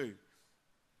wouldn't do.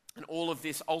 And all of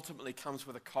this ultimately comes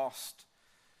with a cost.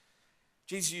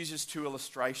 Jesus uses two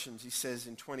illustrations. He says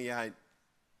in 28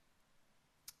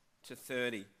 to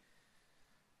 30,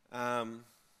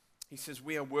 he says,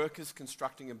 we are workers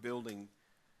constructing a building.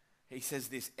 He says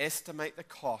this, estimate the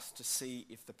cost to see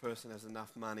if the person has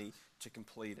enough money to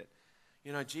complete it.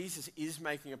 Jesus is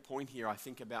making a point here, I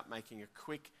think, about making a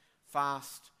quick,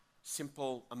 fast,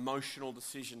 simple, emotional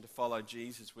decision to follow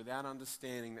Jesus without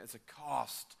understanding there's a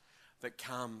cost that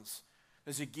comes.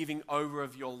 There's a giving over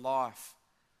of your life.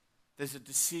 There's a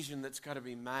decision that's got to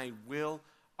be made. Will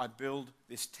I build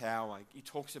this tower? He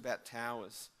talks about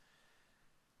towers.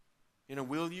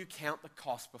 Will you count the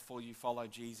cost before you follow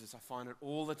Jesus? I find it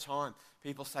all the time.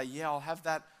 People say, yeah, I'll have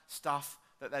that stuff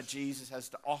that Jesus has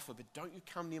to offer, but don't you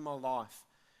come near my life.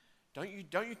 Don't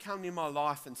you come near my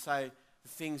life and say the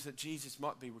things that Jesus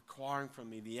might be requiring from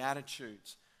me, the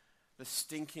attitudes, the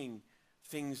stinking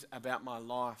things about my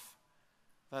life,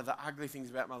 the ugly things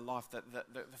about my life,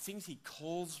 the things he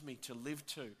calls me to live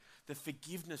to, the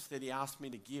forgiveness that he asked me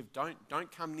to give.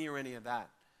 Don't come near any of that.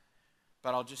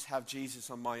 But I'll just have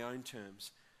Jesus on my own terms.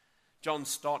 John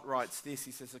Stott writes this.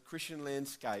 He says, the Christian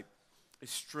landscape is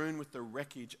strewn with the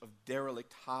wreckage of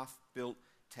derelict, half-built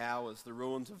towers, the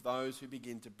ruins of those who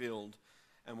begin to build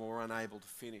and were unable to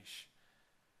finish.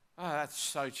 Oh, that's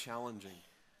so challenging.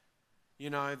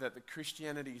 That the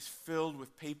Christianity is filled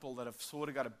with people that have sort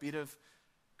of got a bit of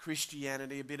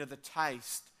Christianity, a bit of the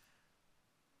taste,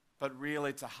 but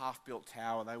really it's a half-built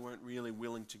tower. They weren't really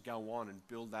willing to go on and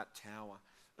build that tower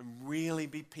and really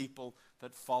be people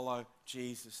that follow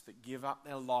Jesus, that give up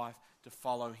their life to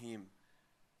follow him.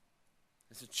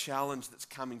 It's a challenge that's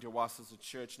coming to us as a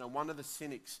church. No wonder the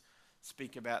cynics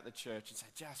speak about the church and say,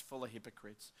 just full of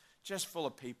hypocrites, just full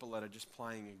of people that are just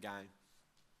playing a game.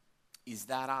 Is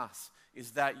that us?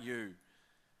 Is that you?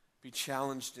 Be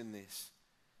challenged in this.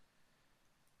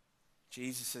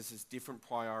 Jesus says there's different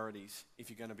priorities if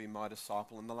you're going to be my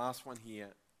disciple. And the last one here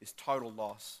is total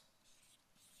loss.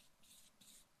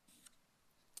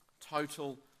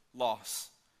 Total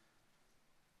loss.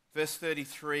 Verse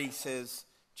 33 says,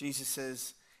 Jesus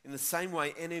says, in the same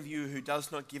way, any of you who does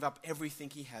not give up everything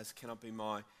he has cannot be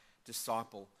my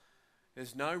disciple.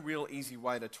 There's no real easy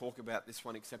way to talk about this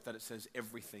one except that it says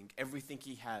everything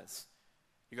he has.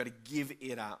 You've got to give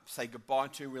it up. Say goodbye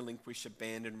to, relinquish,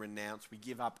 abandon, renounce. We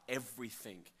give up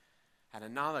everything. Had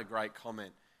another great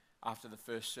comment after the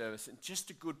first service, and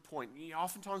just a good point.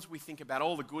 Oftentimes we think about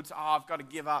all the goods. I've got to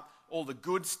give up all the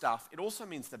good stuff. It also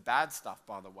means the bad stuff,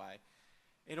 by the way.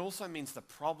 It also means the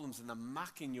problems and the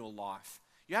muck in your life.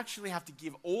 You actually have to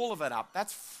give all of it up.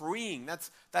 That's freeing.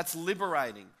 That's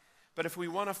liberating. But if we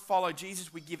want to follow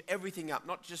Jesus, we give everything up,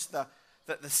 not just the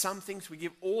some things. We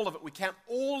give all of it. We count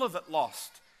all of it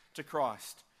lost to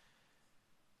Christ.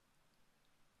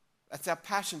 That's our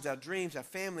passions, our dreams, our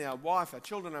family, our wife, our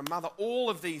children, our mother, all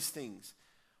of these things.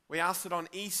 We asked it on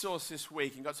eSource this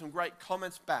week and got some great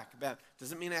comments back about,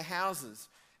 does it mean our houses,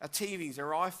 our TVs,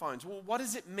 our iPhones? Well, what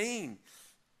does it mean?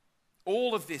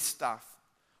 All of this stuff.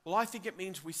 Well, I think it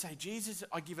means we say, Jesus,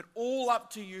 I give it all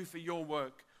up to you for your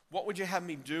work. What would you have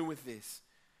me do with this?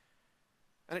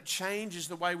 And it changes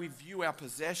the way we view our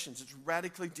possessions. It's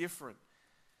radically different.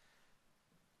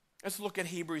 Let's look at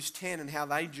Hebrews 10 and how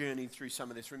they journeyed through some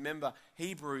of this. Remember,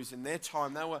 Hebrews in their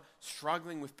time, they were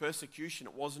struggling with persecution.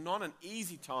 It was not an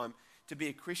easy time to be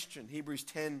a Christian. Hebrews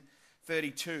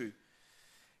 10:32.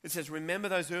 It says, remember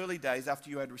those early days after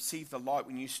you had received the light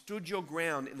when you stood your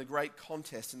ground in the great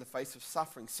contest in the face of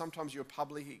suffering. Sometimes you were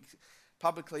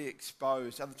publicly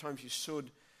exposed. Other times you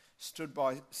stood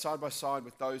side by side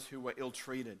with those who were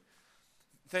ill-treated.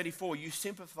 34, you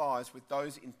sympathize with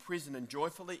those in prison and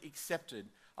joyfully accepted.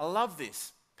 I love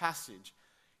this passage.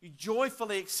 You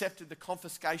joyfully accepted the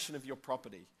confiscation of your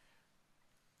property.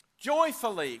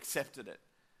 Joyfully accepted it.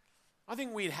 I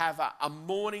think we'd have a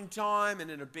mourning time,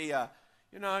 and it'd be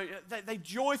they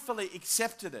joyfully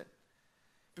accepted it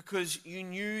because you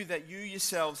knew that you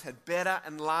yourselves had better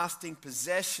and lasting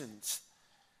possessions.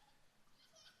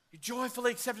 You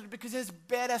joyfully accepted it because there's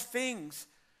better things.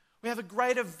 We have a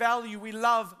greater value. We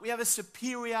have a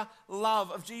superior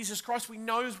love of Jesus Christ. We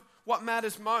know what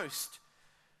matters most.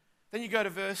 Then you go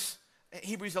to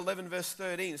Hebrews 11, verse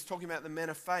 13. It's talking about the men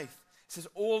of faith. It says,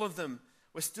 all of them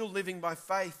were still living by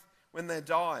faith when they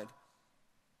died.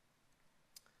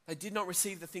 They did not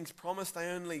receive the things promised. They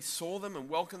only saw them and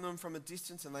welcomed them from a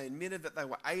distance, and they admitted that they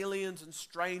were aliens and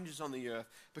strangers on the earth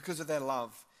because of their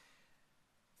love.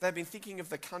 If they'd been thinking of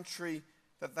the country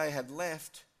that they had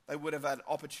left, they would have had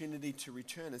opportunity to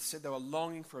return. Instead, they were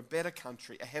longing for a better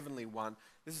country, a heavenly one.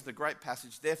 This is the great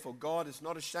passage. Therefore, God is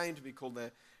not ashamed to be called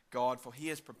their God, for he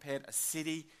has prepared a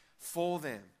city for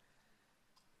them.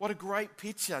 What a great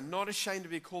picture. Not ashamed to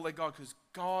be called their God, because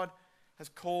God has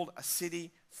called a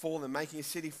city for them, making a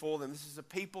city for them. This is a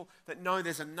people that know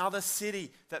there's another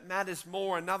city that matters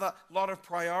more, another lot of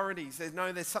priorities. They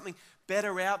know there's something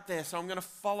better out there, so I'm going to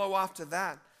follow after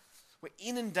that. We're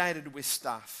inundated with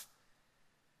stuff.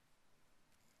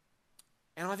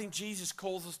 And I think Jesus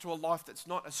calls us to a life that's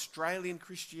not Australian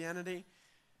Christianity,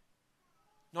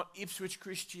 not Ipswich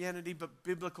Christianity, but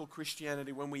biblical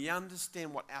Christianity, when we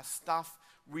understand what our stuff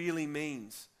really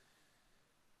means.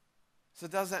 So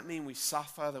does that mean we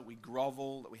suffer, that we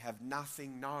grovel, that we have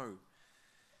nothing? No.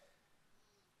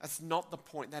 That's not the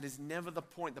point. That is never the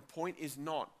point. The point is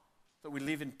not that we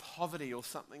live in poverty or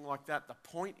something like that. The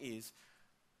point is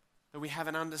that we have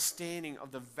an understanding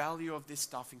of the value of this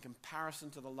stuff in comparison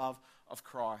to the love of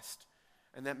Christ.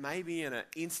 And that maybe in an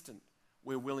instant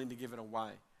we're willing to give it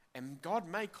away. And God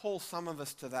may call some of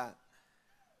us to that.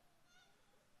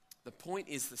 The point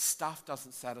is the stuff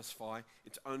doesn't satisfy.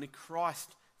 It's only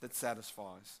Christ that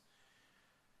satisfies.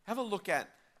 Have a look at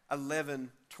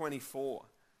 11:24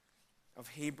 of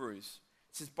Hebrews.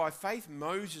 It says, by faith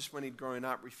Moses, when he'd grown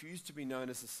up, refused to be known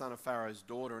as the son of Pharaoh's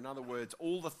daughter. In other words,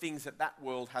 all the things that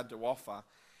world had to offer.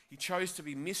 He chose to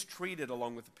be mistreated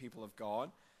along with the people of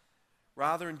God,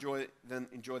 rather than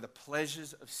enjoy the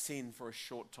pleasures of sin for a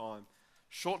short time.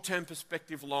 Short-term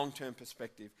perspective, long-term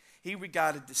perspective. He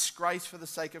regarded disgrace for the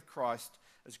sake of Christ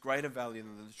as greater value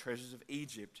than the treasures of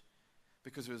Egypt,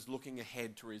 because he was looking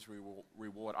ahead to his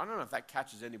reward. I don't know if that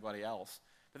catches anybody else,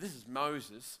 but this is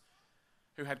Moses,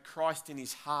 who had Christ in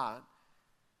his heart.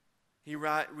 He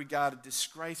regarded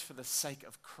disgrace for the sake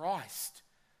of Christ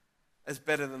as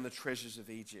better than the treasures of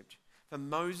Egypt. For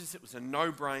Moses, it was a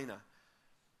no-brainer.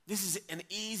 This is an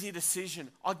easy decision.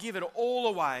 I'll give it all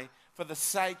away for the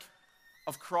sake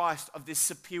of Christ, of this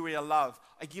superior love.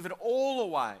 I give it all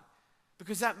away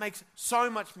because that makes so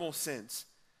much more sense.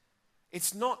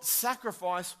 It's not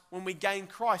sacrifice when we gain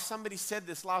Christ. Somebody said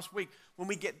this last week. When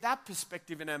we get that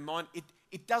perspective in our mind,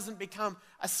 it doesn't become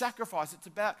a sacrifice. It's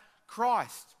about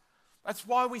Christ. That's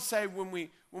why we say when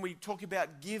we talk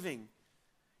about giving,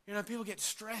 people get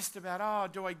stressed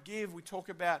about, do I give? We talk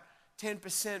about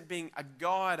 10% being a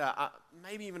guide,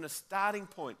 maybe even a starting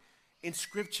point in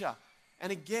Scripture.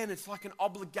 And again, it's like an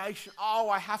obligation.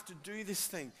 I have to do this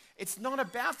thing. It's not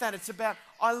about that. It's about,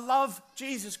 I love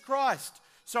Jesus Christ,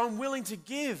 so I'm willing to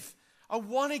give. I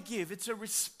want to give. It's a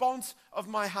response of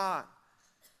my heart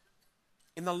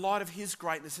in the light of his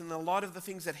greatness, in the light of the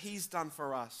things that he's done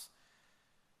for us.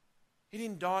 He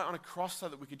didn't die on a cross so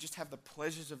that we could just have the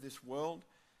pleasures of this world.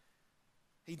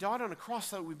 He died on a cross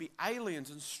so that we'd be aliens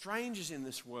and strangers in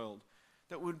this world,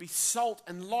 that we would be salt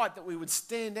and light, that we would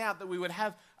stand out, that we would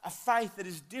have a faith that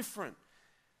is different,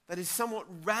 that is somewhat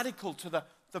radical to the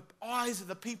eyes of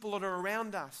the people that are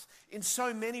around us in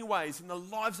so many ways, in the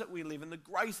lives that we live, in the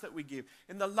grace that we give,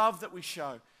 in the love that we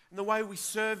show, in the way we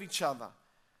serve each other.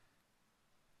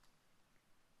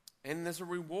 And there's a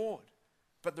reward,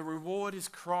 but the reward is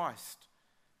Christ.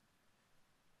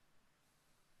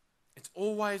 It's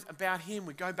always about him.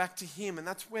 We go back to him, and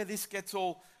that's where this gets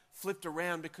all flipped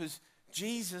around, because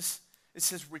Jesus, it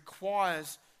says,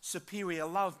 requires superior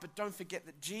love. But don't forget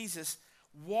that Jesus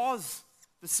was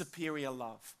the superior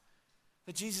love.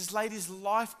 That Jesus laid his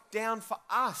life down for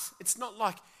us. It's not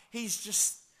like he's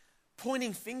just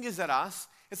pointing fingers at us.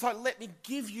 It's like, let me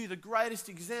give you the greatest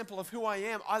example of who I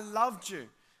am. I loved you.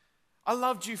 I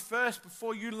loved you first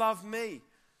before you loved me.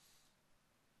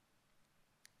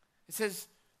 It says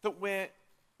that we're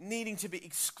needing to be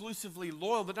exclusively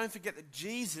loyal, but don't forget that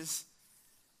Jesus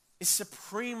is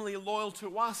supremely loyal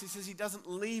to us. He says he doesn't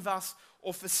leave us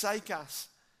or forsake us.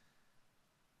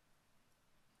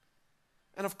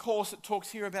 And of course, it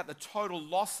talks here about the total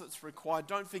loss that's required.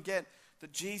 Don't forget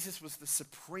that Jesus was the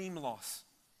supreme loss.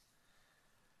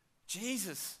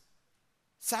 Jesus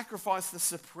sacrificed the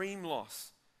supreme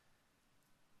loss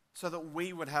so that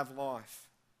we would have life.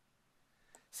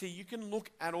 See, you can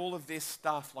look at all of this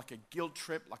stuff like a guilt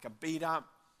trip, like a beat up,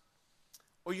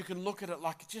 or you can look at it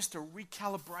like just a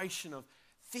recalibration of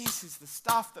this is the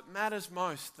stuff that matters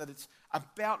most, that it's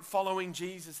about following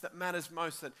Jesus that matters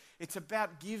most, that it's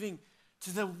about giving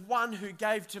to the one who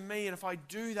gave to me. And if I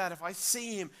do that, if I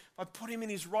see him, if I put him in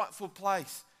his rightful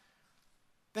place,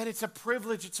 then it's a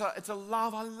privilege, it's a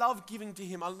love. I love giving to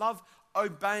him. I love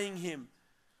obeying him.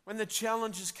 When the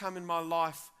challenges come in my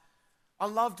life, I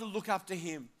love to look up to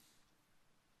him.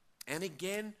 And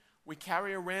again, we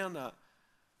carry around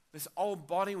this old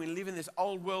body. We live in this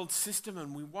old world system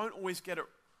and we won't always get it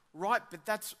right, but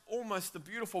that's almost the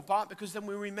beautiful part, because then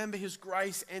we remember his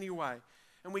grace anyway.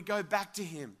 And we go back to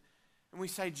him and we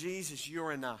say, Jesus,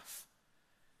 you're enough.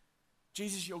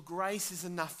 Jesus, your grace is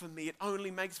enough for me. It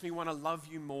only makes me want to love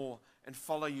you more and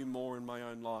follow you more in my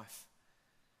own life.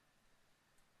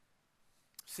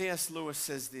 C.S. Lewis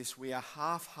says this: we are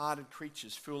half-hearted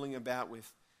creatures fooling about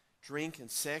with drink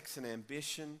and sex and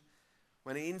ambition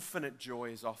when infinite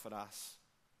joy is offered us.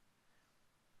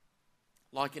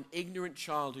 Like an ignorant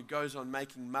child who goes on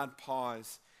making mud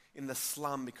pies in the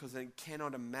slum because they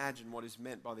cannot imagine what is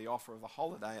meant by the offer of a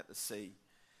holiday at the sea.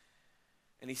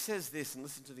 And he says this, and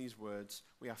listen to these words: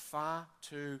 we are far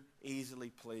too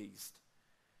easily pleased.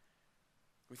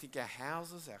 We think our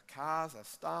houses, our cars, our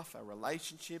stuff, our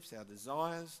relationships, our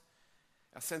desires,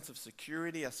 our sense of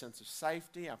security, our sense of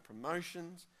safety, our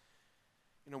promotions,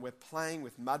 we're playing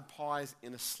with mud pies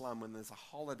in a slum when there's a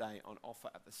holiday on offer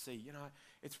at the sea.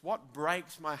 It's what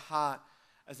breaks my heart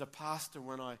as a pastor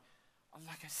when I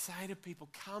say to people,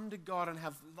 come to God and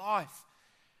have life.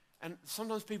 And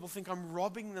sometimes people think I'm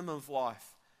robbing them of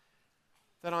life,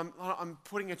 that I'm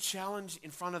putting a challenge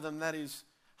in front of them that is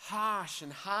harsh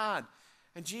and hard.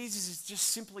 And Jesus is just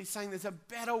simply saying there's a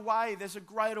better way, there's a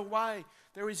greater way.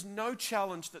 There is no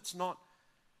challenge that's not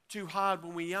too hard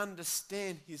when we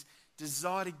understand his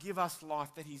desire to give us life,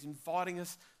 that he's inviting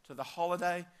us to the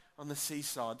holiday on the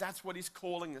seaside. That's what he's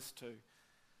calling us to.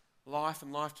 Life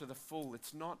and life to the full.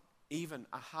 It's not even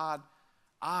a hard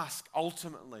ask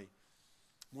ultimately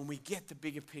when we get the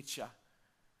bigger picture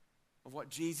of what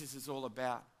Jesus is all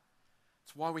about.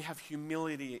 It's why we have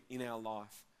humility in our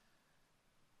life.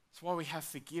 It's why we have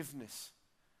forgiveness.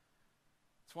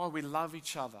 It's why we love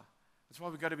each other. It's why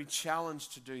we've got to be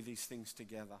challenged to do these things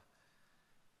together.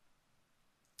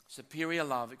 Superior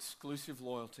love, exclusive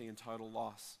loyalty, and total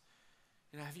loss.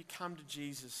 Have you come to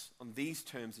Jesus on these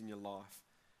terms in your life?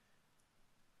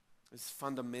 It's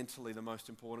fundamentally the most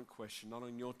important question, not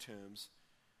on your terms,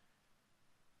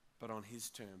 but on his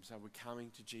terms. Are we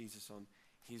coming to Jesus on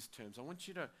his terms? I want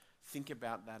you to think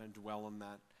about that and dwell on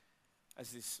that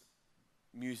as this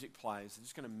music plays. It's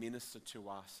just going to minister to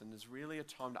us. And there's really a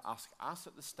time to ask us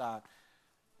at the start,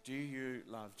 do you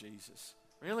love Jesus?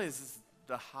 Really, this is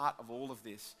the heart of all of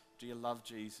this. Do you love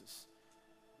Jesus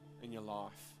in your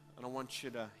life? And I want you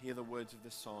to hear the words of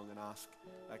this song and ask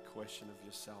that question of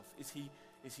yourself. Is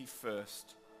he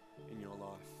first in your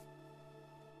life?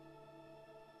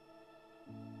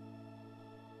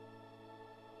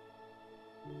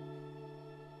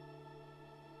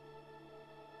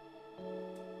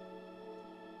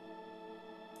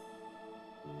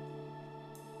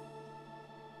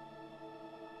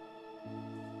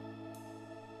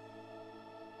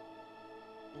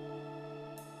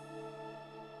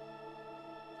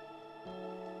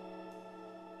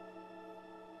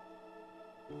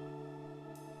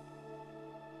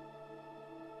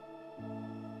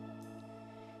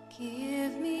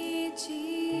 Give me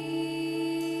Jesus.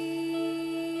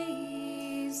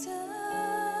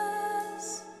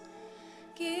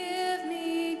 Give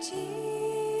me Jesus.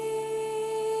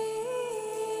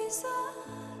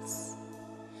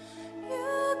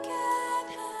 You can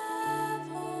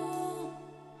have all of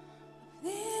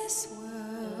this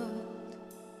world,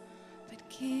 but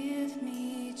give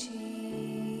me Jesus.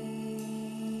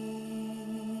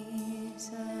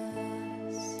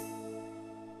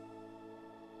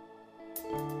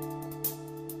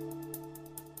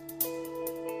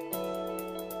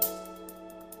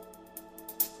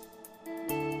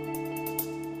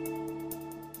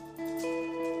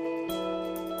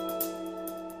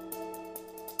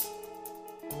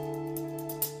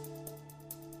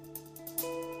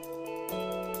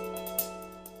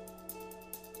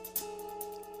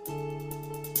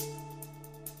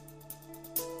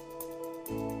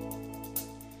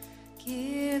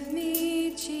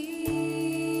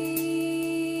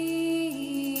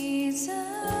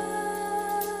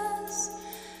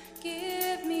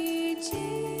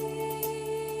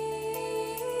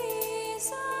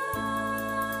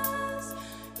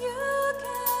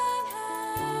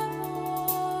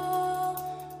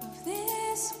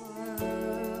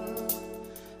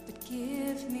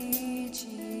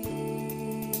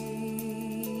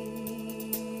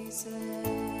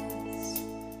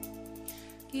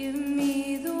 Give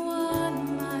me the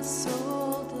one my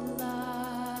soul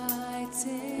delights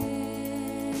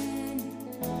in.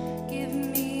 Give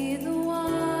me the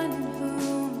one in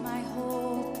whom my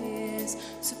hope is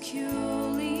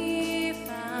securely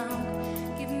found.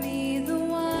 Give me the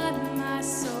one my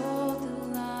soul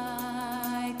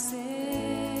delights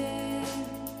in.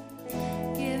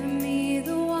 Give me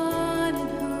the one in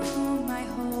whom my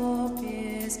hope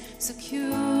is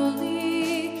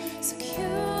securely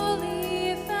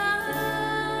found.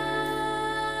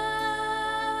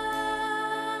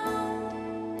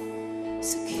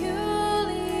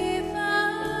 Securely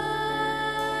found.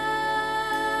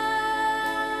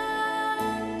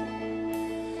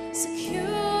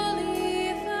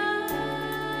 Securely found.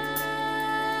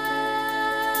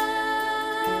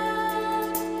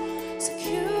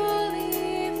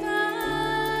 Securely found.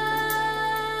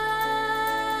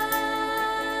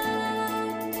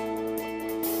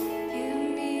 Give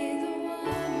me the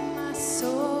one my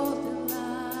soul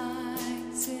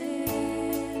delights in.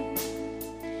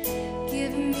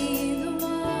 Give me the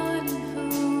one in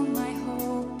whom my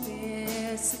hope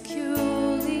is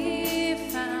securely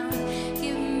found.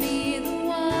 Give me the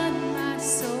one my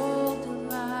soul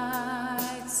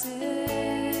delights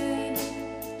in.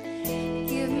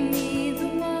 Give me the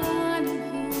one in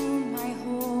whom my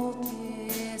hope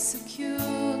is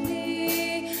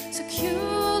securely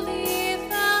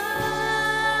found.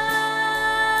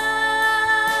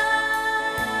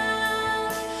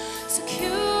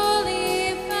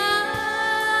 Securely found.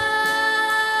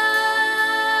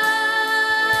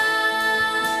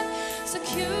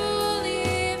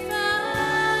 Securely found.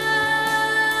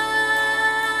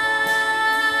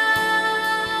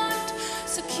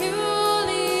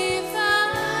 Securely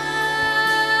found.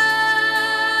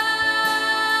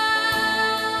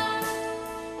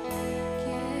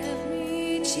 Give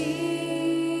me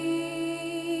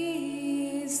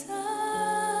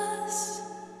Jesus.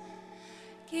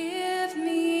 Give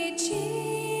me Jesus.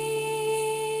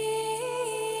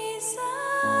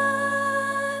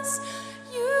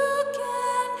 You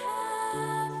can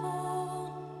have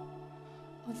all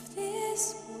of this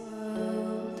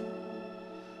world,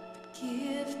 but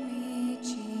give me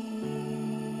Jesus.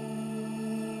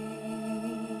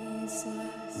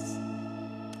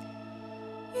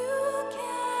 You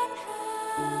can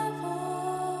have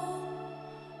all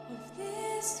of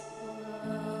this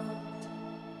world,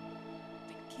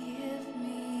 but give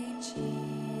me Jesus.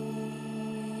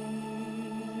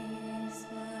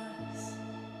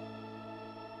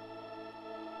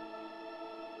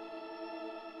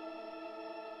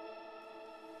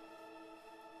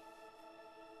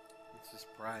 Let's just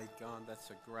pray. God, that's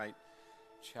a great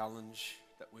challenge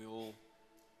that we all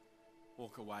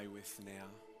walk away with now.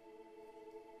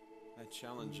 That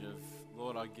challenge of,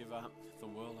 Lord, I give up the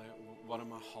world. What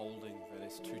am I holding that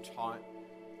is too tight,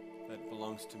 that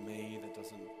belongs to me, that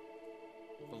doesn't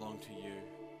belong to you,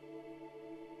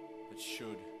 that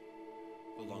should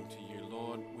belong to you?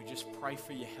 Lord, we just pray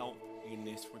for your help in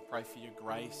this. We pray for your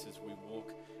grace as we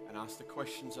walk and ask the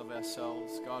questions of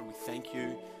ourselves. God, we thank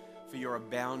you for your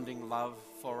abounding love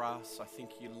for us. I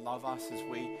think you love us as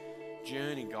we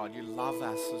journey, God. You love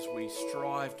us as we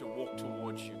strive to walk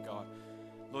towards you, God.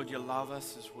 Lord, you love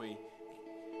us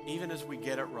even as we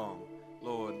get it wrong.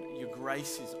 Lord, your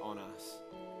grace is on us.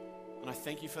 And I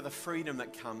thank you for the freedom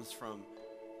that comes from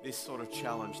this sort of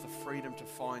challenge, the freedom to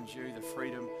find you, the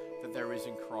freedom that there is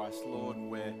in Christ, Lord,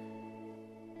 where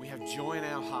we have joy in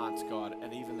our hearts, God,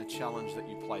 and even the challenge that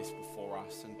you place before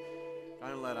us. And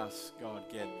don't let us, God,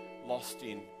 get lost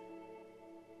in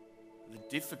the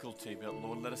difficulty, but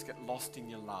Lord, let us get lost in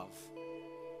your love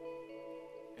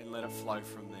and let it flow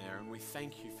from there. And we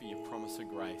thank you for your promise of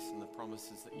grace and the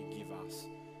promises that you give us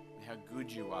and how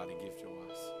good you are to give to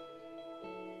us.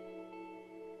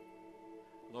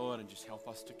 Lord, and just help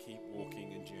us to keep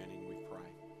walking and journeying, we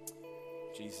pray.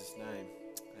 In Jesus' name,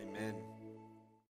 amen.